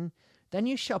son, then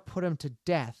you shall put him to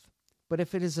death. But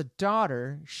if it is a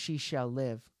daughter, she shall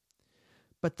live.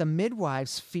 But the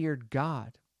midwives feared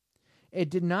God. It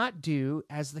did not do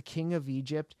as the king of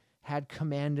Egypt had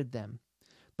commanded them,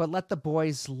 but let the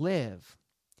boys live.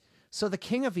 So the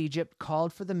king of Egypt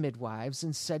called for the midwives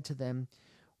and said to them,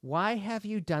 why have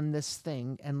you done this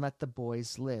thing and let the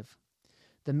boys live?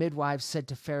 The midwives said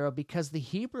to Pharaoh, because the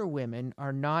Hebrew women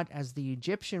are not as the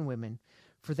Egyptian women,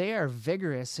 for they are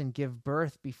vigorous and give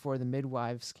birth before the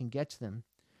midwives can get to them.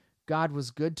 God was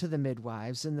good to the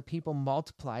midwives, and the people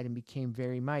multiplied and became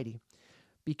very mighty.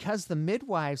 Because the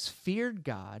midwives feared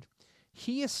God,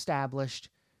 he established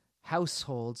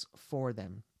households for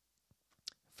them.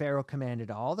 Pharaoh commanded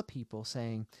all the people,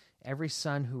 saying, every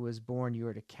son who is born you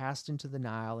are to cast into the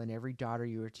Nile, and every daughter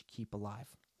you are to keep alive.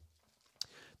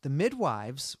 The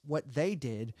midwives, what they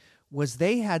did was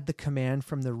they had the command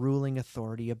from the ruling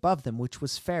authority above them, which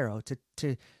was Pharaoh,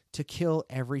 to kill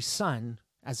every son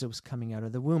as it was coming out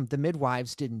of the womb. The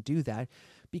midwives didn't do that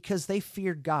because they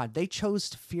feared God. They chose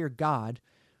to fear God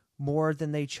more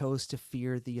than they chose to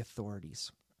fear the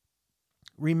authorities.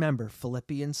 Remember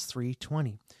Philippians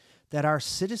 3:20, that our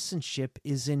citizenship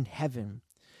is in heaven,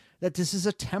 that this is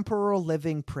a temporal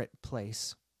living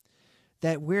place,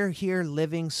 that we're here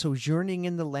living, sojourning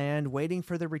in the land, waiting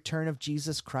for the return of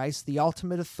Jesus Christ, the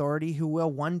ultimate authority who will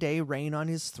one day reign on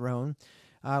his throne,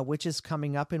 which is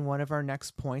coming up in one of our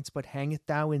next points, but hang it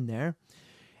thou in there.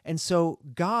 And so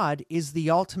God is the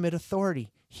ultimate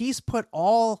authority. He's put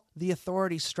all the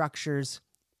authority structures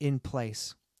in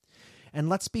place. And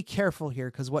let's be careful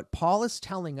here, because what Paul is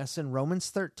telling us in Romans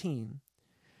 13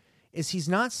 is he's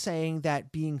not saying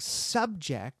that being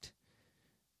subject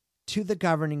to the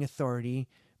governing authority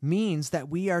means that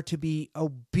we are to be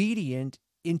obedient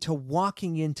into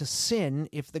walking into sin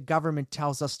if the government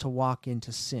tells us to walk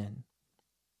into sin.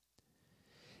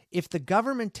 if the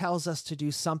government tells us to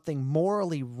do something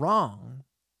morally wrong,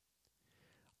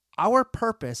 our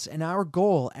purpose and our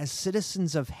goal as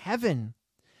citizens of heaven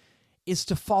is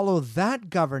to follow that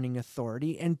governing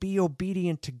authority and be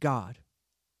obedient to God.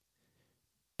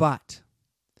 But,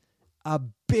 a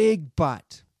big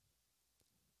but,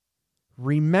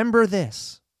 remember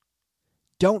this.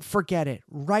 Don't forget it.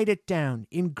 Write it down.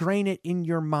 Ingrain it in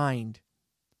your mind.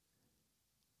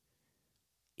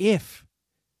 If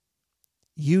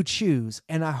you choose,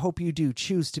 and I hope you do,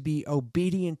 choose to be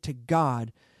obedient to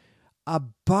God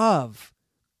above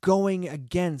going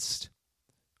against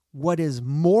what is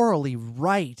morally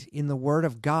right in the Word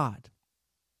of God,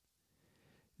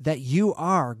 that you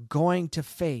are going to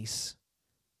face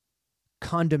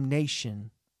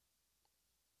condemnation.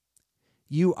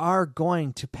 You are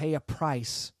going to pay a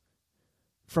price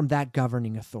from that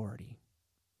governing authority.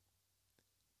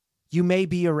 You may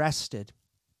be arrested.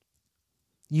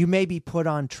 You may be put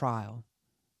on trial.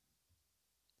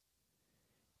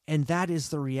 And that is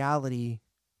the reality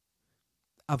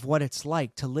of what it's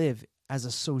like to live as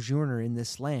a sojourner in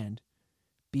this land,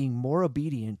 being more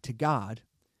obedient to God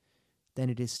than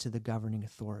it is to the governing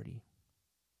authority.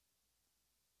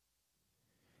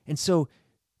 And so,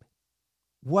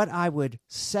 what I would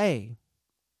say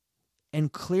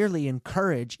and clearly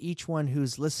encourage each one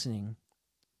who's listening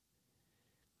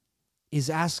is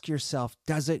ask yourself,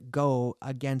 does it go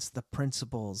against the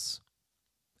principles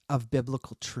of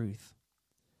biblical truth?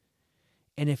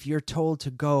 And if you're told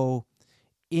to go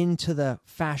into the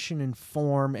fashion and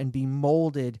form and be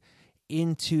molded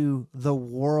into the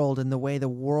world and the way the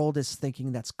world is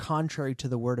thinking that's contrary to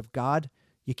the Word of God,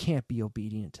 you can't be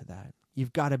obedient to that.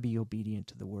 You've got to be obedient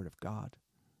to the Word of God.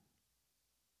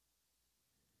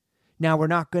 Now, we're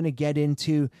not going to get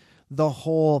into the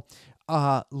whole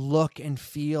look and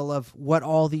feel of what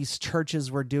all these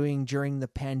churches were doing during the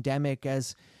pandemic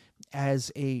as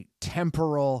a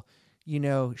temporal,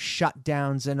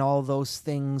 shutdowns and all those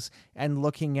things, and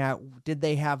looking at, did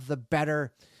they have the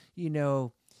better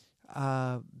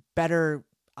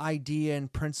idea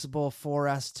and principle for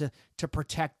us to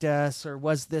protect us, or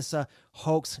was this a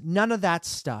hoax? None of that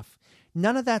stuff.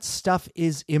 None of that stuff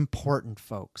is important,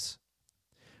 folks.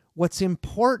 What's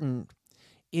important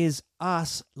is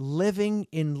us living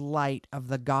in light of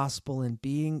the gospel and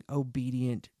being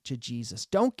obedient to Jesus.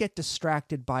 Don't get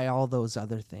distracted by all those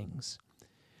other things.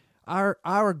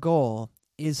 Our goal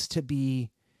is to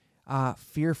be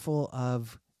fearful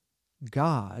of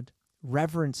God,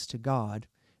 reverence to God,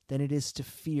 than it is to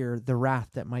fear the wrath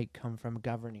that might come from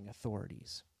governing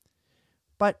authorities.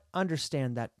 But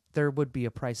understand that there would be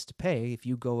a price to pay if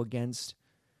you go against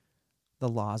the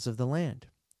laws of the land.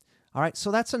 All right,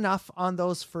 so that's enough on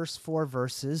those first 4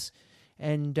 verses.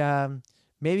 And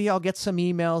maybe I'll get some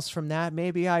emails from that.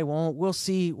 Maybe I won't. We'll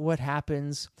see what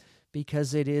happens,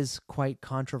 because it is quite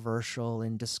controversial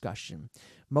in discussion.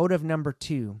 Motive number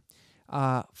 2,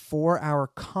 for our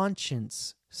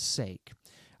conscience sake.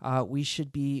 We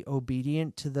should be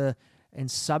obedient to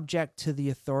and subject to the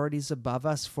authorities above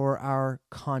us for our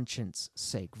conscience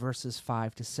sake, verses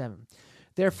 5-7.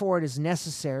 Therefore, it is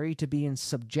necessary to be in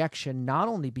subjection not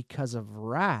only because of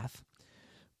wrath,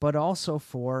 but also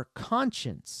for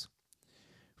conscience.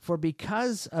 For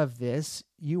because of this,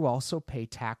 you also pay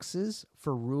taxes,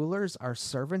 for rulers are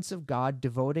servants of God,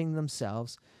 devoting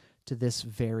themselves to this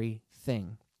very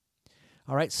thing.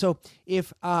 All right, so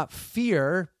if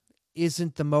fear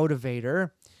isn't the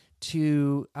motivator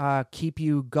to keep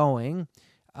you going,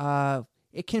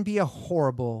 it can be a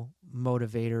horrible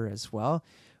motivator as well.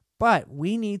 But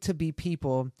we need to be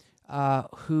people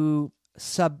who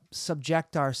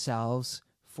subject ourselves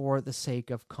for the sake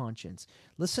of conscience.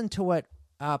 Listen to what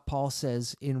Paul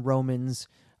says in Romans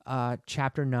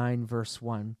chapter 9, verse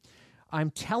 1.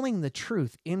 I'm telling the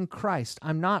truth in Christ.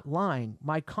 I'm not lying.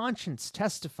 My conscience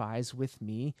testifies with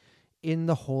me in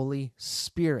the Holy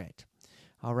Spirit.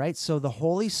 All right, so the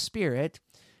Holy Spirit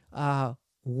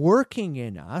working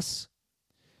in us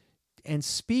and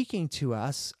speaking to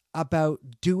us about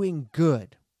doing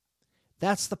good.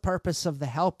 That's the purpose of the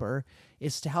helper,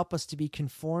 is to help us to be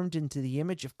conformed into the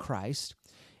image of Christ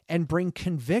and bring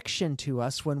conviction to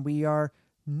us when we are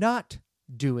not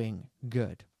doing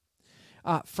good.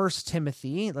 1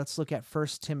 Timothy, let's look at 1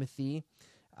 Timothy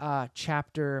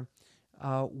chapter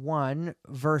 1,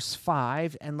 verse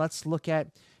 5, and let's look at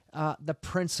the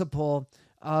principle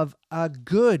of a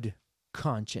good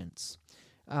conscience.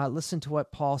 Listen to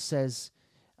what Paul says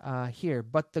here.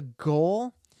 But the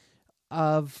goal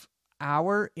of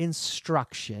our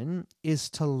instruction is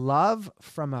to love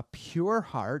from a pure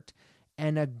heart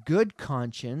and a good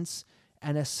conscience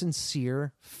and a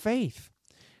sincere faith.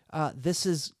 This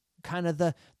is kind of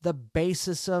the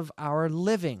basis of our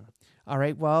living. All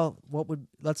right, well,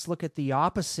 let's look at the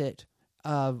opposite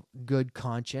of good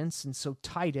conscience. And so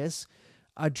Titus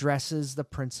addresses the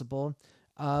principle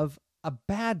of a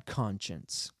bad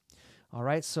conscience. All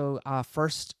right, so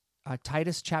first,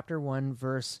 Titus chapter 1,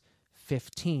 verse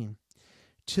 15.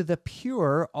 To the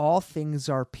pure, all things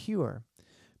are pure,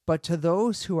 but to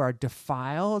those who are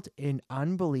defiled in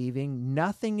unbelieving,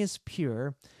 nothing is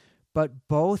pure, but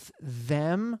both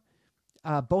their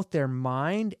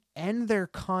mind and their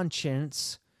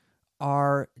conscience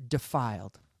are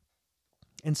defiled.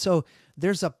 And so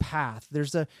there's a path.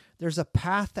 There's a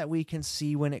path that we can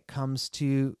see when it comes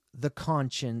to the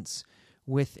conscience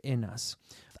within us.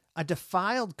 A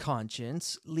defiled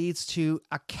conscience leads to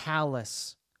a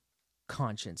callous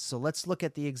conscience. So let's look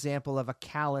at the example of a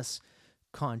callous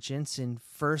conscience in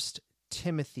 1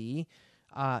 Timothy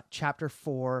chapter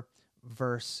 4,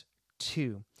 verse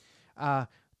 2.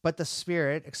 But the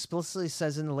Spirit explicitly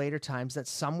says in the later times that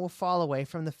some will fall away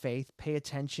from the faith, pay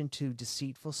attention to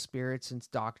deceitful spirits and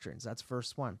doctrines. That's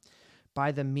verse 1.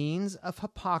 By the means of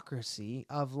hypocrisy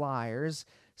of liars,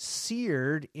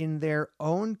 seared in their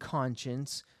own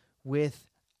conscience with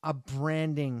a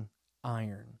branding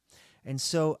iron. And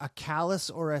so a callous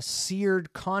or a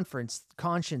seared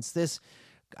conscience, this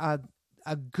a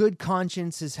good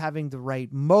conscience is having the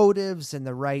right motives and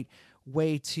the right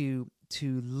way to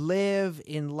live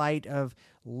in light of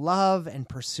love and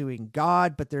pursuing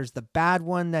God, but there's the bad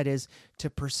one that is to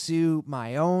pursue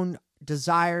my own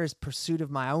desires. Pursuit of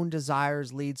my own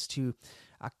desires leads to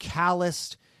a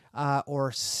calloused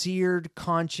or seared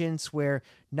conscience where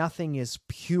nothing is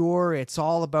pure. It's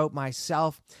all about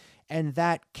myself. And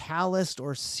that calloused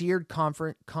or seared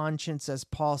conscience, as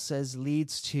Paul says,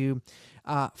 leads to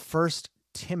 1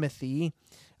 Timothy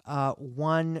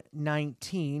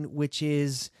 1:19, which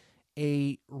is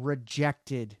a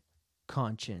rejected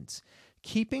conscience.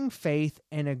 Keeping faith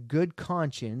and a good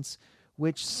conscience,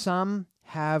 which some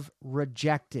have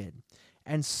rejected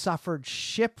and suffered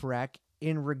shipwreck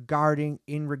in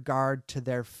regard to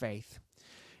their faith.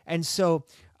 And so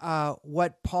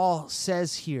what Paul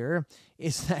says here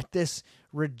is that this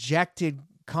rejected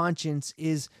conscience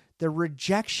is the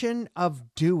rejection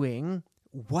of doing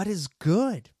what is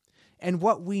good and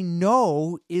what we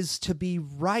know is to be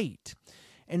right.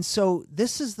 And so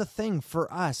this is the thing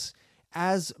for us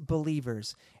as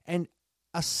believers. And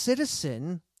a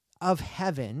citizen of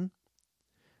heaven,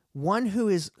 one who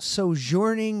is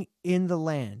sojourning in the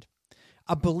land,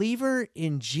 a believer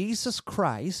in Jesus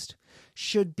Christ,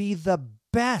 should be the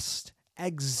best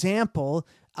example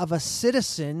of a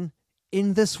citizen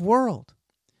in this world.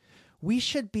 We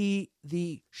should be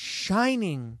the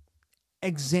shining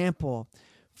example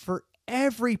for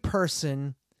every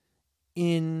person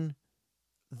in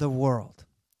the world.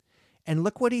 And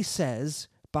look what he says,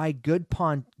 by good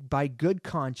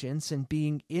conscience and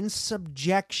being in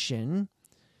subjection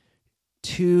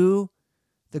to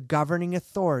the governing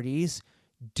authorities,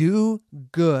 do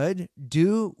good,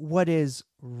 do what is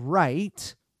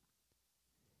right.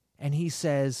 And he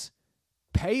says,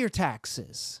 pay your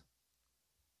taxes.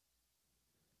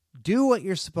 Do what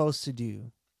you're supposed to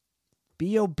do.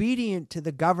 Be obedient to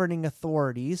the governing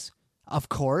authorities, of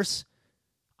course,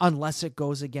 unless it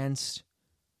goes against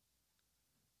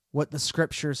what the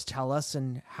scriptures tell us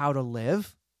and how to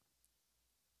live.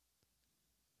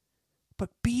 But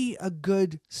be a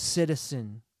good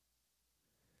citizen.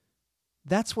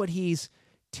 That's what he's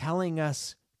telling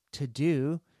us to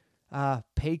do.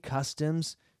 Pay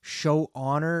customs, show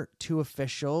honor to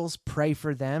officials, pray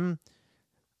for them.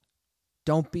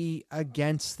 Don't be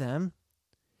against them.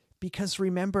 Because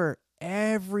remember,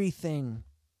 everything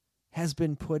has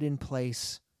been put in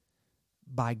place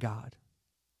by God.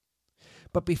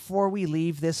 But before we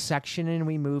leave this section and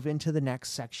we move into the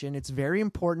next section, it's very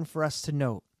important for us to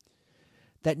note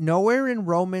that nowhere in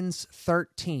Romans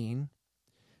 13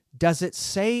 does it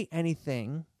say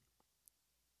anything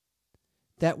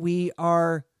that we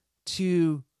are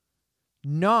to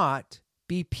not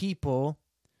be people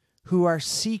who are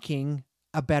seeking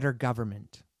a better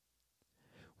government.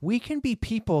 We can be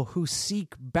people who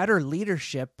seek better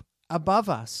leadership above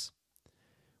us.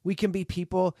 We can be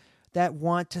people that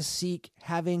want to seek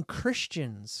having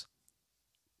Christians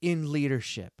in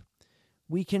leadership.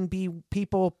 We can be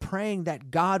people praying that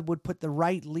God would put the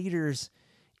right leaders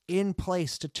in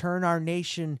place to turn our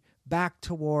nation back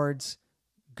towards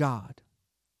God.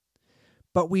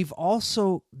 But we've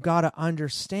also got to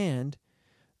understand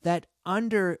that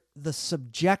under the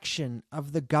subjection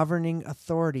of the governing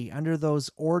authority, under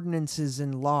those ordinances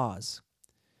and laws,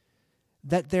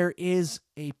 that there is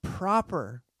a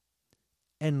proper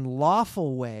and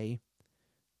lawful way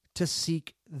to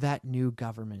seek that new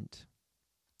government.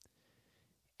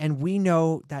 And we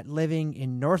know that living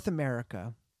in North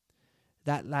America,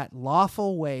 that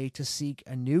lawful way to seek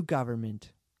a new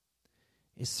government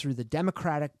is through the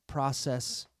democratic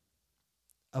process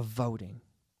of voting.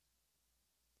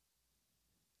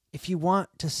 If you want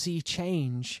to see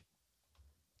change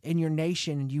in your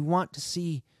nation and you want to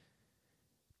see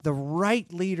the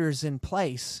right leaders in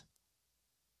place,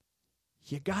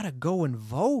 you got to go and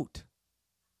vote.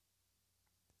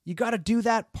 You got to do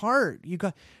that part.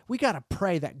 We got to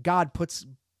pray that God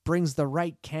brings the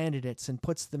right candidates and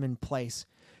puts them in place.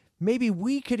 Maybe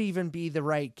we could even be the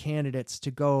right candidates to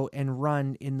go and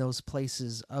run in those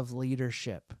places of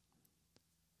leadership.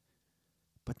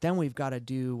 But then we've got to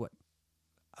do what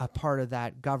a part of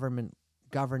that government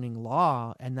governing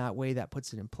law, and that way that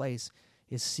puts it in place,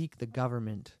 is seek the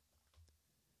government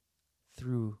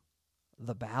through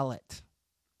the ballot.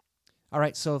 All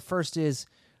right, so first is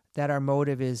that our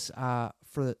motive is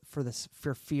for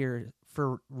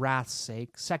wrath's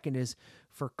sake. Second is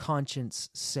for conscience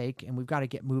sake, and we've got to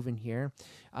get moving here.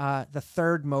 The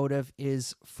third motive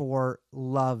is for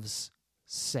love's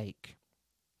sake.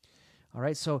 All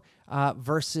right, so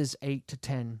verses 8 to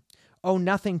 10. Owe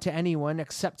nothing to anyone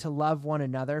except to love one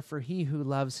another, for he who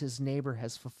loves his neighbor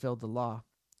has fulfilled the law.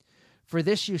 For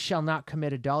this you shall not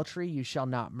commit adultery, you shall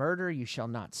not murder, you shall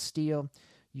not steal,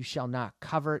 you shall not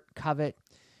covet.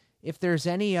 If there's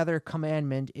any other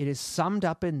commandment, it is summed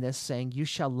up in this, saying, you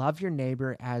shall love your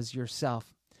neighbor as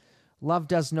yourself. Love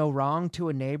does no wrong to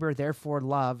a neighbor, therefore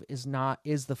love is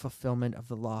the fulfillment of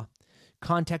the law.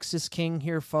 Context is king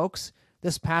here, folks.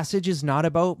 This passage is not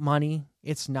about money.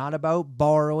 It's not about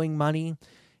borrowing money.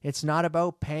 It's not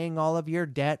about paying all of your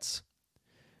debts.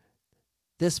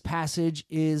 This passage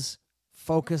is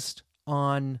focused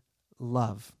on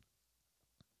love.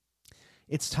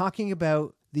 It's talking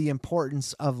about the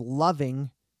importance of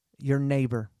loving your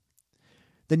neighbor.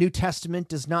 The New Testament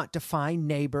does not define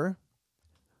neighbor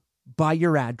by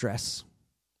your address,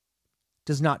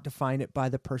 does not define it by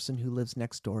the person who lives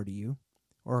next door to you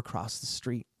or across the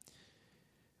street.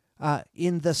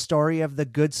 In the story of the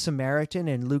Good Samaritan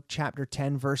in Luke chapter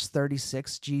 10, verse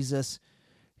 36, Jesus,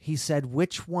 he said,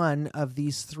 which one of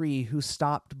these three who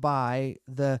stopped by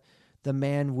the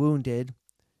man wounded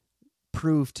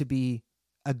proved to be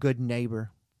a good neighbor?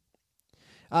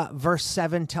 Verse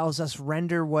 7 tells us,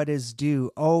 render what is due,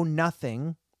 owe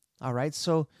nothing. All right,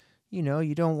 so, you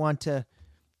don't want to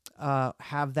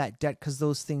have that debt because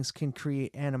those things can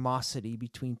create animosity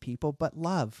between people, but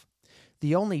love.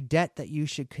 The only debt that you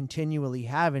should continually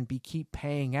have and keep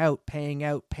paying out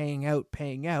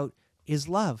is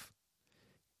love.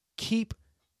 Keep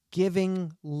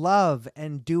giving love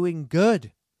and doing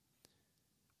good.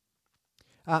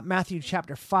 Matthew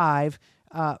chapter 5,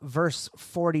 verse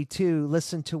 42.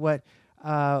 Listen to what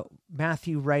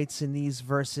Matthew writes in these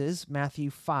verses.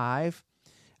 Matthew 5,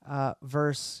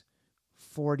 verse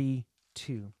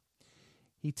 42.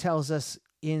 He tells us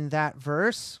in that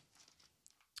verse,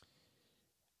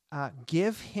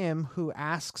 give him who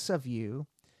asks of you,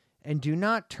 and do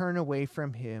not turn away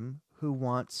from him who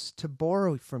wants to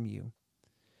borrow from you.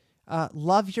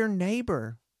 Love your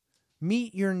neighbor.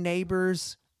 Meet your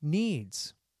neighbor's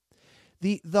needs.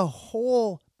 The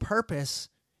whole purpose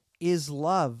is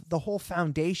love. The whole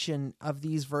foundation of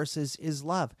these verses is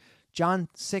love. John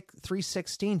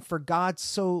 3:16, for God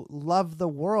so loved the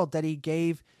world that he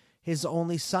gave his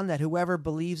only son, that whoever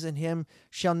believes in him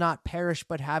shall not perish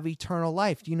but have eternal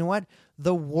life. Do you know what?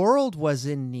 The world was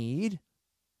in need,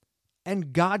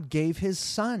 and God gave his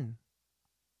son.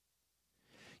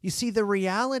 You see, the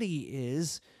reality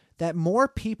is that more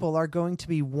people are going to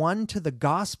be won to the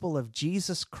gospel of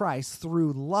Jesus Christ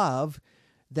through love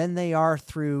than they are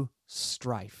through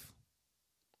strife.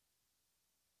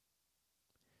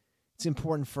 It's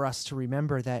important for us to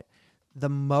remember that the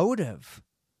motive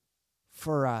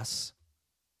for us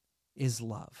is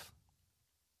love.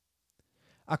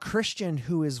 A Christian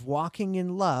who is walking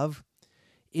in love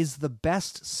is the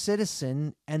best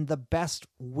citizen and the best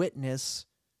witness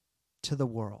to the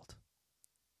world.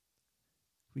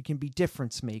 We can be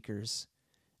difference makers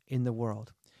in the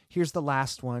world. Here's the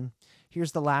last one.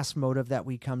 Here's the last motive that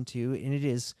we come to, and it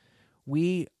is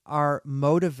we are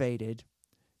motivated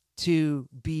to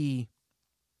be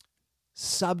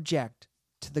subject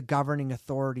to the governing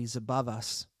authorities above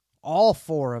us. All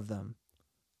four of them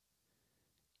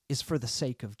is for the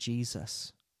sake of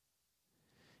Jesus.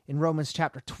 In Romans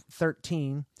chapter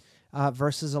 13,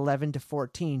 verses 11 to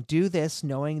 14, do this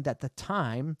knowing that the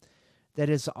time that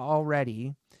is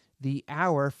already the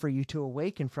hour for you to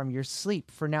awaken from your sleep.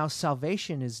 For now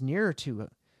salvation is nearer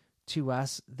to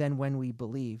us than when we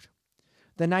believed.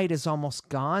 The night is almost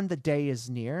gone, the day is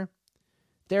near.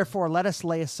 Therefore, let us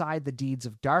lay aside the deeds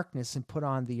of darkness and put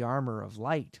on the armor of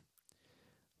light.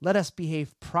 Let us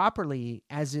behave properly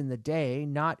as in the day,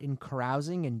 not in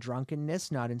carousing and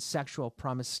drunkenness, not in sexual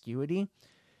promiscuity,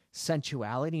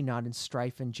 sensuality, not in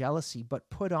strife and jealousy,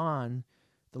 but put on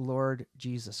the Lord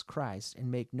Jesus Christ and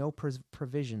make no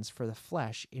provisions for the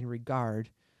flesh in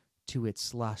regard to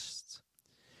its lusts.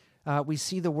 We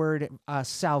see the word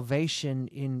salvation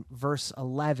in verse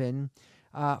 11.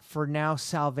 For now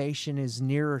salvation is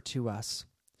nearer to us.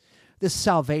 This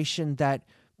salvation that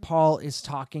Paul is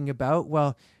talking about,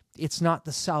 well, it's not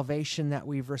the salvation that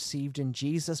we've received in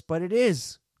Jesus, but it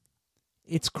is.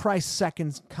 It's Christ's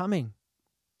second coming.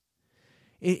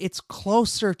 It's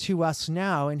closer to us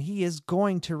now, and he is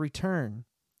going to return.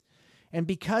 And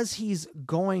because he's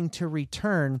going to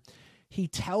return, he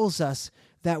tells us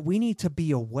that we need to be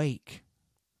awake,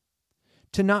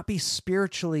 to not be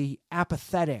spiritually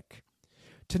apathetic,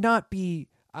 to not be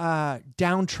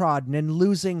downtrodden and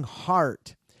losing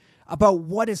heart about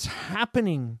what is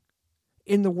happening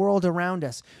in the world around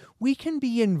us. We can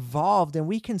be involved and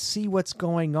we can see what's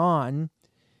going on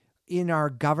in our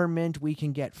government. We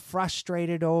can get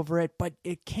frustrated over it, but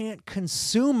it can't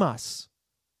consume us.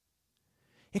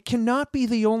 It cannot be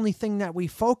the only thing that we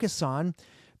focus on,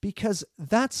 because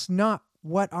that's not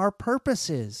what our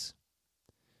purpose is.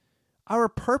 Our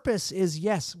purpose is,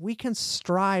 yes, we can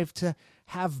strive to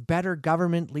have better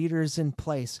government leaders in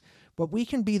place, but we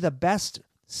can be the best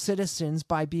citizens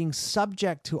by being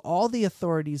subject to all the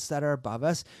authorities that are above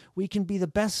us. We can be the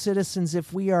best citizens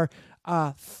if we are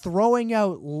throwing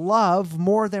out love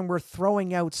more than we're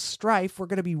throwing out strife. We're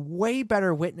going to be way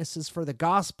better witnesses for the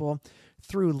gospel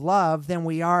through love than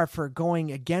we are for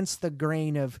going against the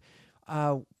grain of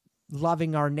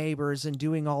loving our neighbors and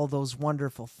doing all those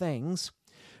wonderful things.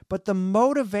 But the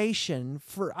motivation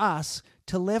for us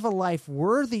to live a life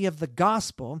worthy of the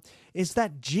gospel is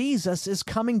that Jesus is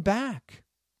coming back.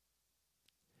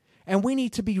 And we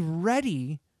need to be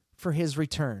ready for his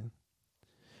return.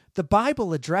 The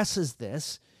Bible addresses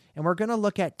this, and we're going to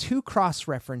look at two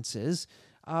cross-references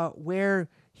where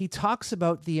he talks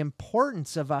about the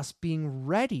importance of us being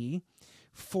ready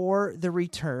for the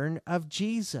return of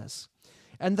Jesus.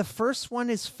 And the first one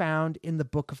is found in the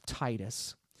book of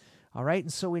Titus. All right,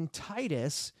 and so in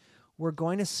Titus, we're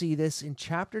going to see this in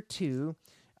chapter 2,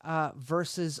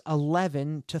 verses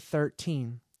 11 to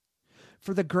 13.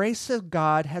 For the grace of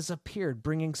God has appeared,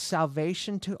 bringing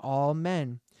salvation to all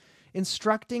men,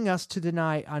 instructing us to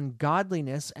deny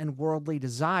ungodliness and worldly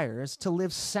desires, to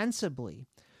live sensibly,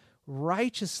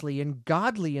 righteously, and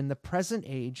godly in the present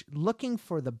age, looking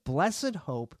for the blessed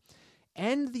hope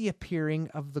and the appearing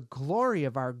of the glory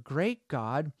of our great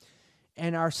God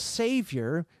and our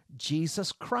Savior,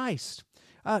 Jesus Christ.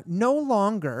 No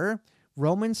longer,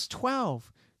 Romans 12,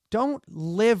 don't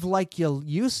live like you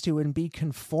used to and be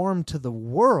conformed to the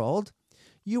world.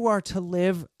 You are to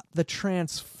live the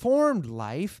transformed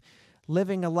life,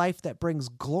 living a life that brings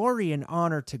glory and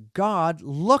honor to God,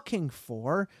 looking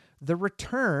for the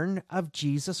return of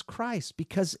Jesus Christ,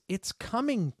 because it's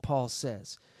coming, Paul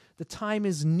says. The time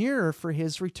is nearer for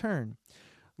his return.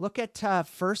 Look at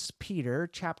 1 Peter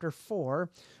chapter 4,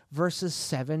 verses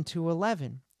 7 to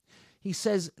 11. He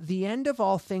says, "The end of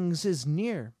all things is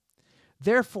near.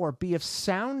 Therefore, be of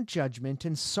sound judgment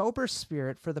and sober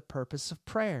spirit for the purpose of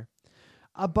prayer.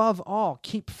 Above all,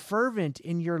 keep fervent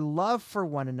in your love for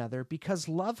one another, because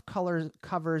love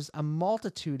covers a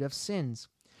multitude of sins.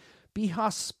 Be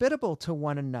hospitable to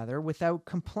one another without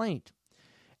complaint.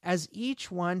 As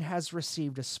each one has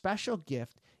received a special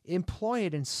gift, employ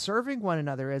it in serving one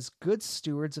another as good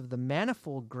stewards of the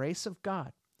manifold grace of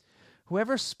God.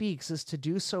 Whoever speaks is to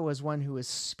do so as one who is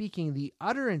speaking the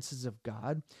utterances of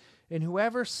God, and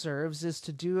whoever serves is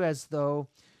to do as though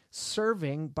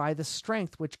serving by the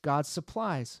strength which God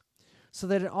supplies, so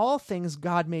that in all things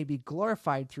God may be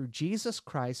glorified through Jesus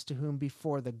Christ, to whom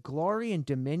before the glory and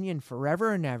dominion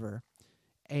forever and ever.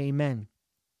 Amen."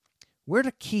 We're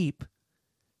to keep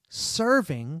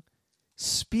serving,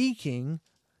 speaking,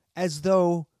 as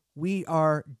though we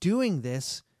are doing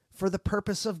this for the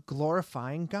purpose of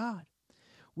glorifying God.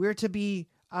 We're to be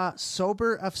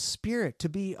sober of spirit, to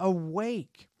be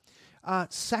awake.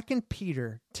 2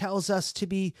 Peter tells us to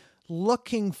be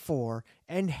looking for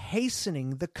and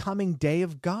hastening the coming day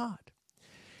of God.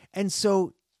 And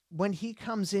so when he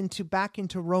comes back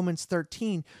into Romans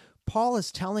 13, Paul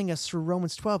is telling us through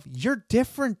Romans 12, you're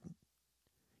different.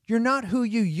 You're not who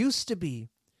you used to be.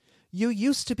 You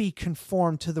used to be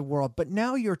conformed to the world, but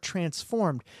now you're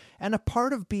transformed. And a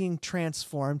part of being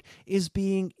transformed is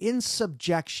being in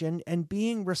subjection and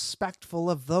being respectful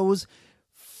of those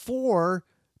for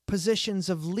positions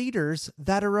of leaders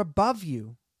that are above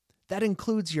you. That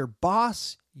includes your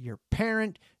boss, your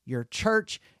parent, your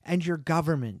church, and your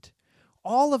government.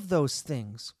 All of those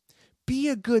things. Be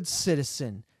a good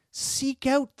citizen. Seek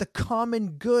out the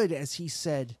common good, as he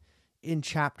said in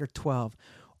chapter 12.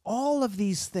 All of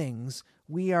these things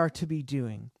we are to be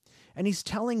doing. And he's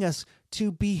telling us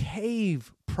to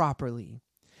behave properly.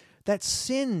 That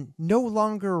sin no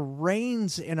longer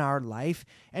reigns in our life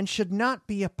and should not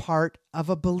be a part of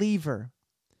a believer.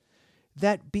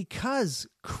 That because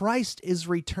Christ is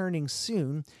returning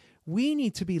soon, we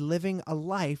need to be living a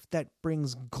life that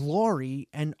brings glory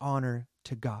and honor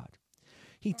to God.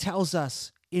 He tells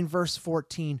us in verse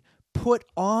 14, put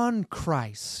on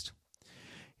Christ.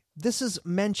 This is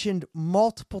mentioned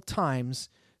multiple times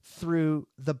through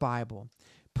the Bible.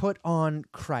 Put on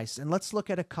Christ. And let's look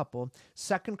at a couple.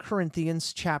 2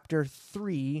 Corinthians chapter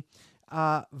 3,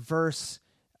 verse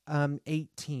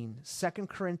 18. 2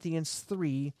 Corinthians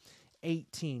 3,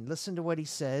 18. Listen to what he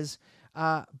says.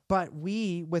 But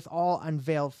we, with all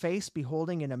unveiled face,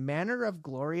 beholding in a manner of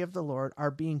glory of the Lord, are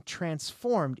being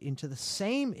transformed into the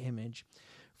same image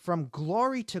from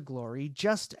glory to glory,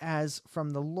 just as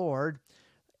from the Lord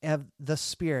of the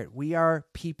Spirit. We are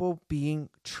people being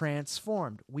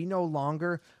transformed. We no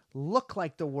longer look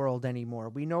like the world anymore.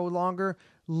 We no longer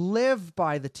live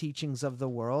by the teachings of the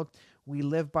world. We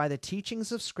live by the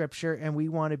teachings of Scripture, and we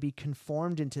want to be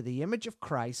conformed into the image of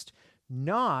Christ,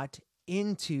 not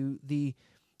into the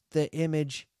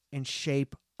image and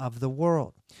shape of the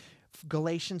world.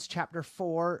 Galatians chapter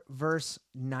 4, verse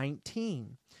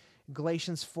 19.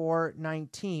 Galatians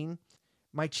 4:19.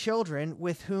 My children,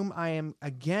 with whom I am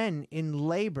again in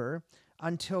labor,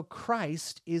 until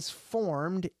Christ is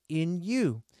formed in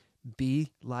you.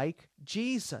 Be like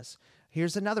Jesus.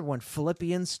 Here's another one.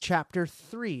 Philippians chapter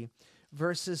 3,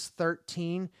 verses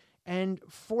 13 and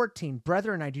 14.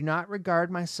 Brethren, I do not regard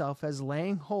myself as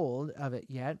laying hold of it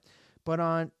yet,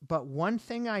 but one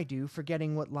thing I do,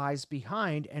 forgetting what lies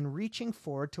behind and reaching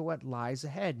forward to what lies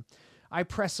ahead. I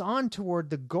press on toward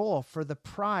the goal for the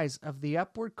prize of the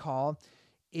upward call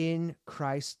in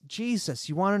Christ Jesus.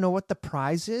 You want to know what the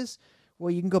prize is?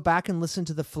 Well, you can go back and listen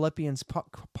to the Philippians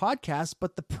podcast,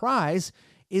 but the prize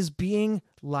is being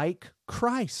like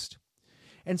Christ.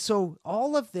 And so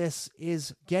all of this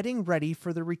is getting ready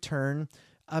for the return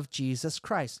of Jesus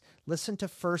Christ. Listen to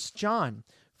 1 John.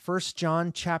 1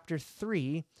 John chapter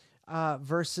 3,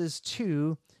 verses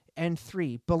 2 and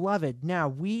 3. Beloved, now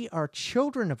we are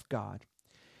children of God.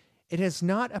 It has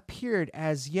not appeared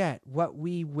as yet what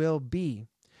we will be.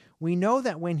 We know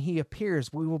that when he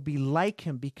appears, we will be like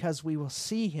him because we will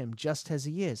see him just as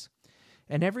he is.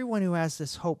 And everyone who has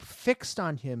this hope fixed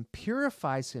on him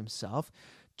purifies himself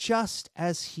just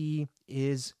as he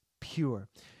is pure.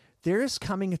 There is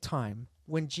coming a time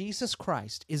when Jesus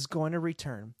Christ is going to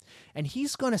return, and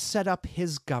he's going to set up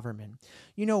his government.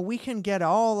 You know, we can get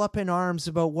all up in arms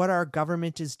about what our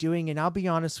government is doing, and I'll be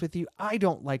honest with you, I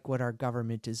don't like what our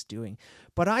government is doing,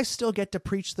 but I still get to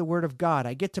preach the word of God.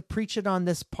 I get to preach it on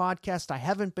this podcast. I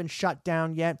haven't been shut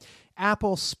down yet.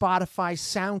 Apple, Spotify,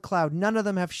 SoundCloud, none of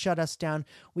them have shut us down.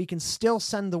 We can still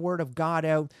send the word of God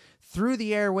out through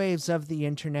the airwaves of the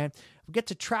internet. We get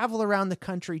to travel around the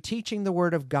country teaching the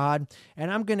word of God,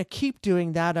 and I'm going to keep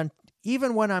doing that.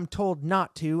 Even when I'm told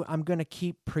not to, I'm going to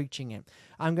keep preaching it.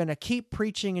 I'm going to keep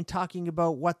preaching and talking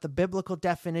about what the biblical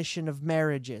definition of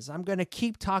marriage is. I'm going to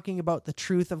keep talking about the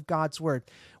truth of God's word.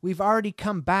 We've already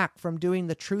come back from doing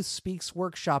the Truth Speaks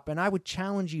workshop, and I would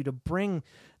challenge you to bring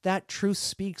that Truth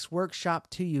Speaks workshop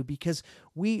to you, because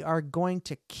we are going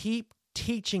to keep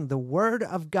teaching the word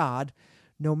of God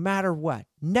no matter what.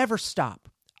 Never stop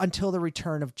until the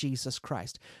return of Jesus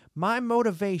Christ. My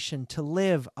motivation to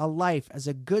live a life as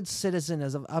a good citizen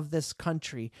of this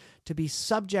country, to be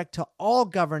subject to all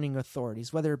governing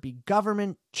authorities, whether it be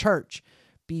government, church,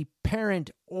 be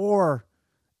parent or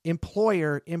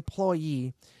employer,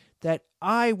 employee, that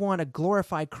I want to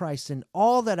glorify Christ in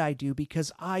all that I do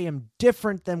because I am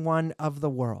different than one of the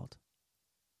world.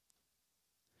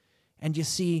 And you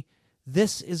see,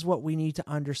 this is what we need to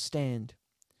understand,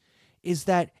 is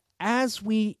that as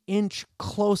we inch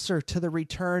closer to the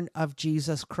return of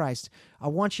Jesus Christ, I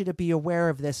want you to be aware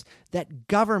of this, that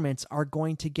governments are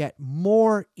going to get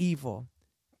more evil.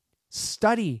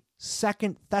 Study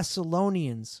 2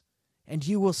 Thessalonians, and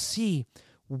you will see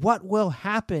what will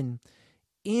happen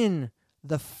in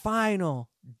the final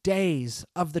days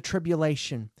of the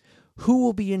tribulation. Who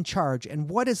will be in charge, and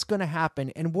what is going to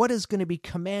happen, and what is going to be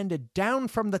commanded down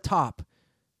from the top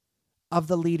of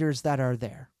the leaders that are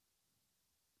there.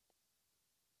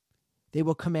 They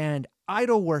will command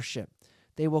idol worship.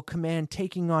 They will command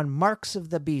taking on marks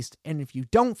of the beast, and if you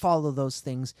don't follow those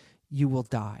things, you will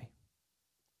die.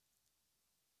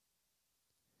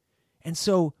 And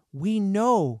so we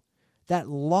know that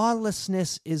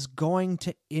lawlessness is going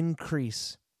to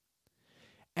increase,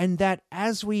 and that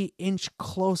as we inch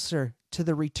closer to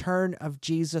the return of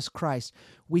Jesus Christ,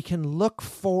 we can look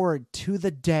forward to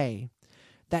the day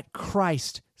that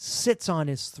Christ sits on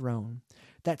his throne,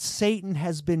 that Satan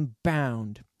has been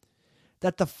bound,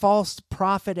 that the false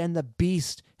prophet and the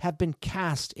beast have been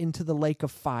cast into the lake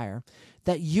of fire,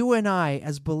 that you and I,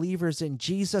 as believers in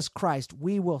Jesus Christ,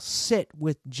 we will sit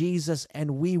with Jesus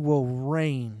and we will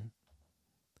reign.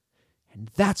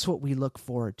 And that's what we look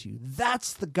forward to.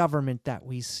 That's the government that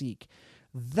we seek.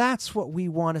 That's what we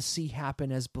want to see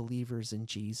happen as believers in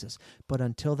Jesus. But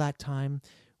until that time,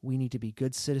 we need to be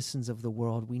good citizens of the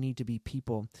world. We need to be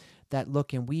people that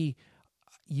look, and we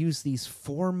use these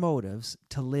four motives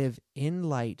to live in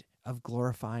light of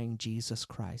glorifying Jesus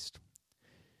Christ.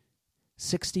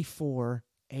 64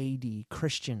 AD,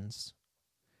 Christians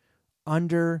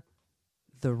under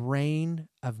the reign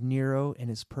of Nero and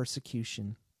his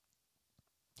persecution.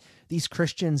 These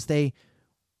Christians, they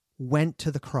went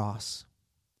to the cross,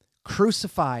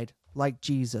 crucified like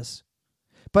Jesus,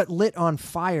 but lit on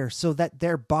fire so that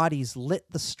their bodies lit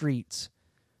the streets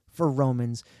for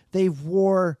Romans. They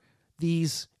wore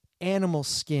these animal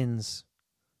skins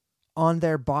on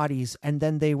their bodies, and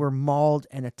then they were mauled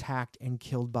and attacked and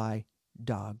killed by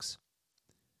dogs.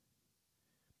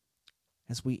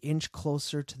 As we inch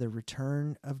closer to the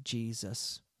return of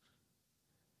Jesus,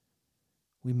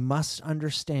 we must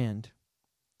understand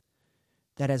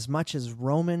that as much as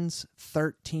Romans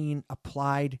 13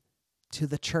 applied to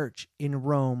the church in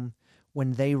Rome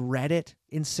when they read it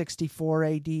in 64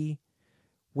 AD,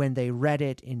 when they read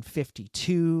it in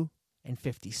 52 and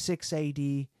 56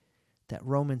 AD, that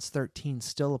Romans 13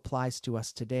 still applies to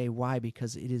us today. Why?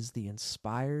 Because it is the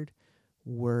inspired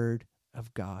Word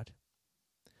of God.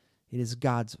 It is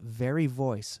God's very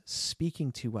voice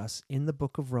speaking to us in the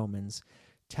book of Romans,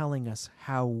 telling us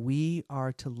how we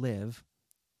are to live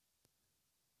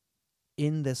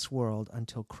in this world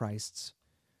until Christ's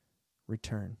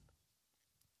return.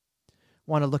 I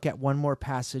want to look at one more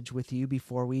passage with you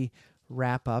before we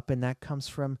wrap up, and that comes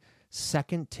from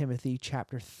 2 Timothy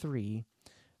chapter 3,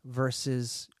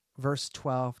 verse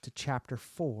 12 to chapter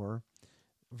 4,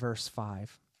 verse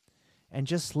 5. And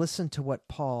just listen to what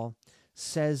Paul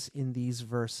says in these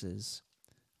verses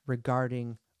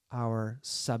regarding our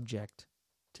subject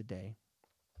today.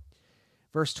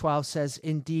 Verse 12 says,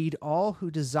 "Indeed, all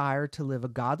who desire to live a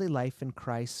godly life in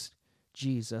Christ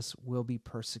Jesus will be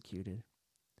persecuted.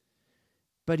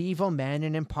 But evil men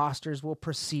and impostors will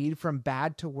proceed from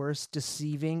bad to worse,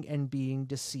 deceiving and being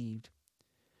deceived.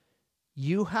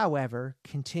 You, however,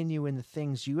 continue in the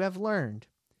things you have learned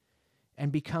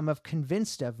and become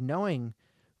convinced of, knowing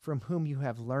from whom you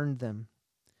have learned them,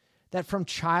 that from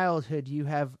childhood you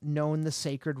have known the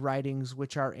sacred writings,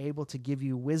 which are able to give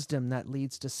you wisdom that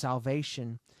leads to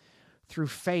salvation through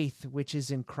faith which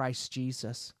is in Christ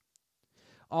Jesus.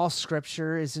 All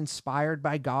Scripture is inspired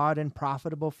by God and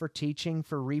profitable for teaching,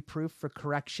 for reproof, for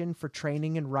correction, for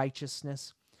training in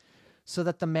righteousness, so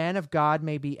that the man of God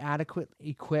may be adequately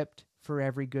equipped for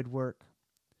every good work.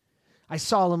 I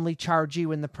solemnly charge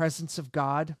you in the presence of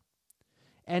God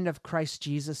and of Christ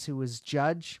Jesus, who is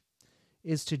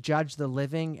to judge the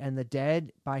living and the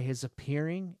dead by his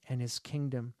appearing and his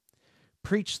kingdom.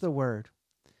 Preach the word.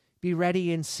 Be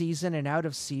ready in season and out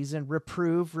of season.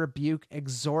 Reprove, rebuke,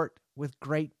 exhort with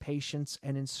great patience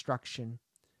and instruction.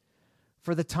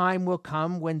 For the time will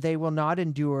come when they will not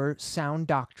endure sound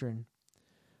doctrine,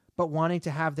 but wanting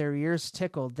to have their ears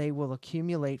tickled, they will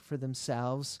accumulate for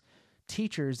themselves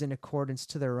teachers in accordance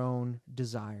to their own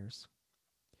desires.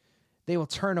 They will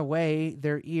turn away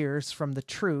their ears from the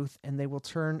truth, and they will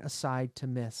turn aside to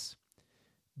myths.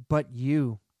 But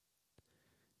you,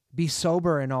 be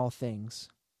sober in all things.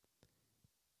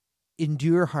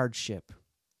 Endure hardship.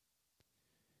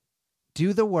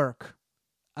 Do the work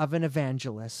of an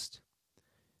evangelist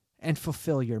and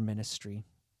fulfill your ministry.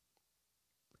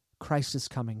 Christ is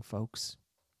coming, folks.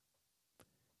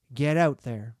 Get out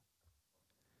there.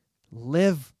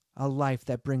 Live a life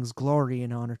that brings glory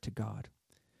and honor to God.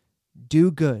 Do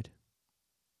good.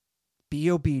 Be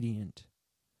obedient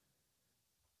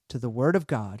to the word of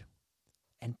God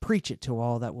and preach it to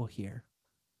all that will hear.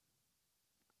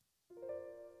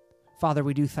 Father,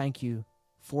 we do thank you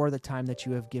for the time that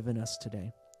you have given us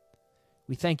today.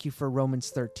 We thank you for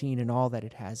Romans 13 and all that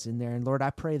it has in there. And Lord,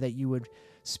 I pray that you would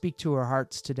speak to our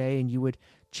hearts today and you would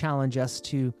challenge us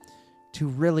to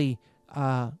really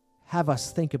have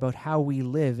us think about how we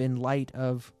live in light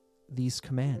of these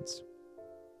commands?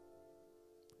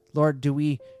 Lord, do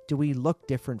we look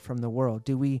different from the world?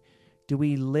 Do we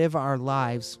live our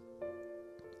lives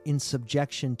in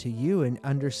subjection to you and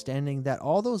understanding that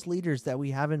all those leaders that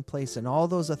we have in place and all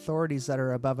those authorities that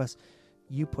are above us,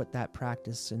 you put that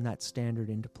practice and that standard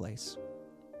into place?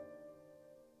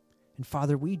 And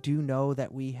Father, we do know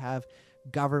that we have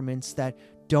governments that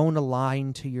don't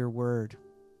align to your word.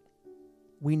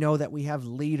 We know that we have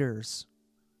leaders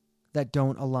that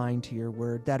don't align to your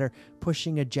word, that are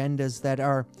pushing agendas that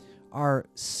are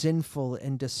sinful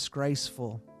and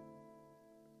disgraceful.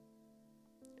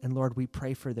 And Lord, we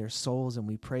pray for their souls, and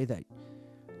we pray that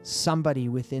somebody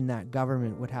within that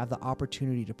government would have the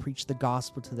opportunity to preach the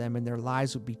gospel to them and their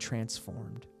lives would be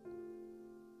transformed.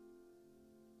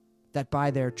 That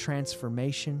by their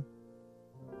transformation,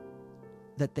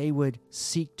 that they would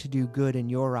seek to do good in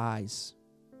your eyes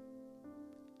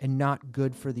and not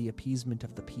good for the appeasement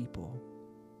of the people.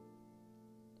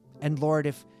 And Lord,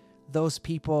 if those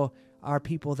people are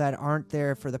people that aren't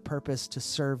there for the purpose to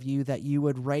serve you, that you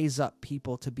would raise up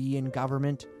people to be in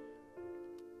government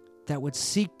that would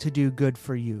seek to do good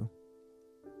for you.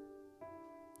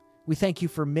 We thank you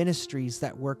for ministries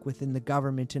that work within the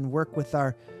government and work with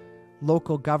our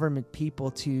local government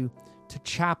people to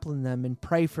chaplain them and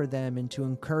pray for them and to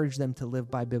encourage them to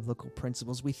live by biblical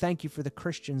principles. We thank you for the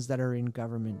Christians that are in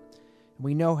government. And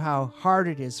we know how hard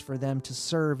it is for them to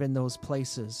serve in those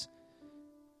places.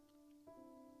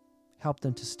 Help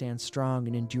them to stand strong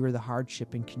and endure the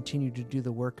hardship and continue to do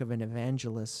the work of an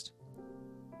evangelist.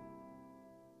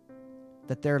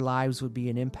 That their lives would be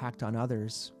an impact on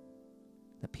others,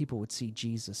 that people would see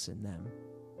Jesus in them.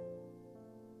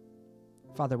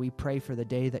 Father, we pray for the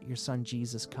day that your Son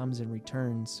Jesus comes and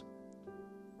returns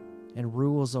and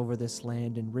rules over this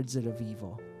land and rids it of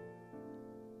evil.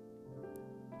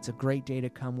 It's a great day to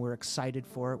come. We're excited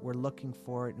for it. We're looking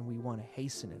for it, and we want to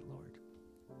hasten it, Lord.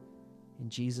 In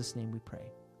Jesus' name we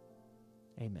pray.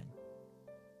 Amen.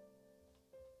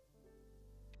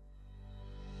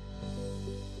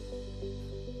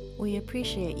 We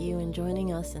appreciate you in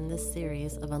joining us in this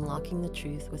series of Unlocking the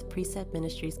Truth with Precept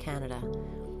Ministries Canada.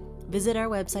 Visit our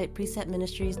website,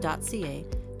 preceptministries.ca,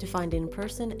 to find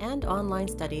in-person and online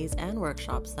studies and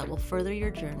workshops that will further your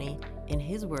journey in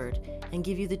His Word and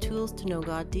give you the tools to know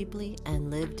God deeply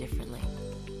and live differently.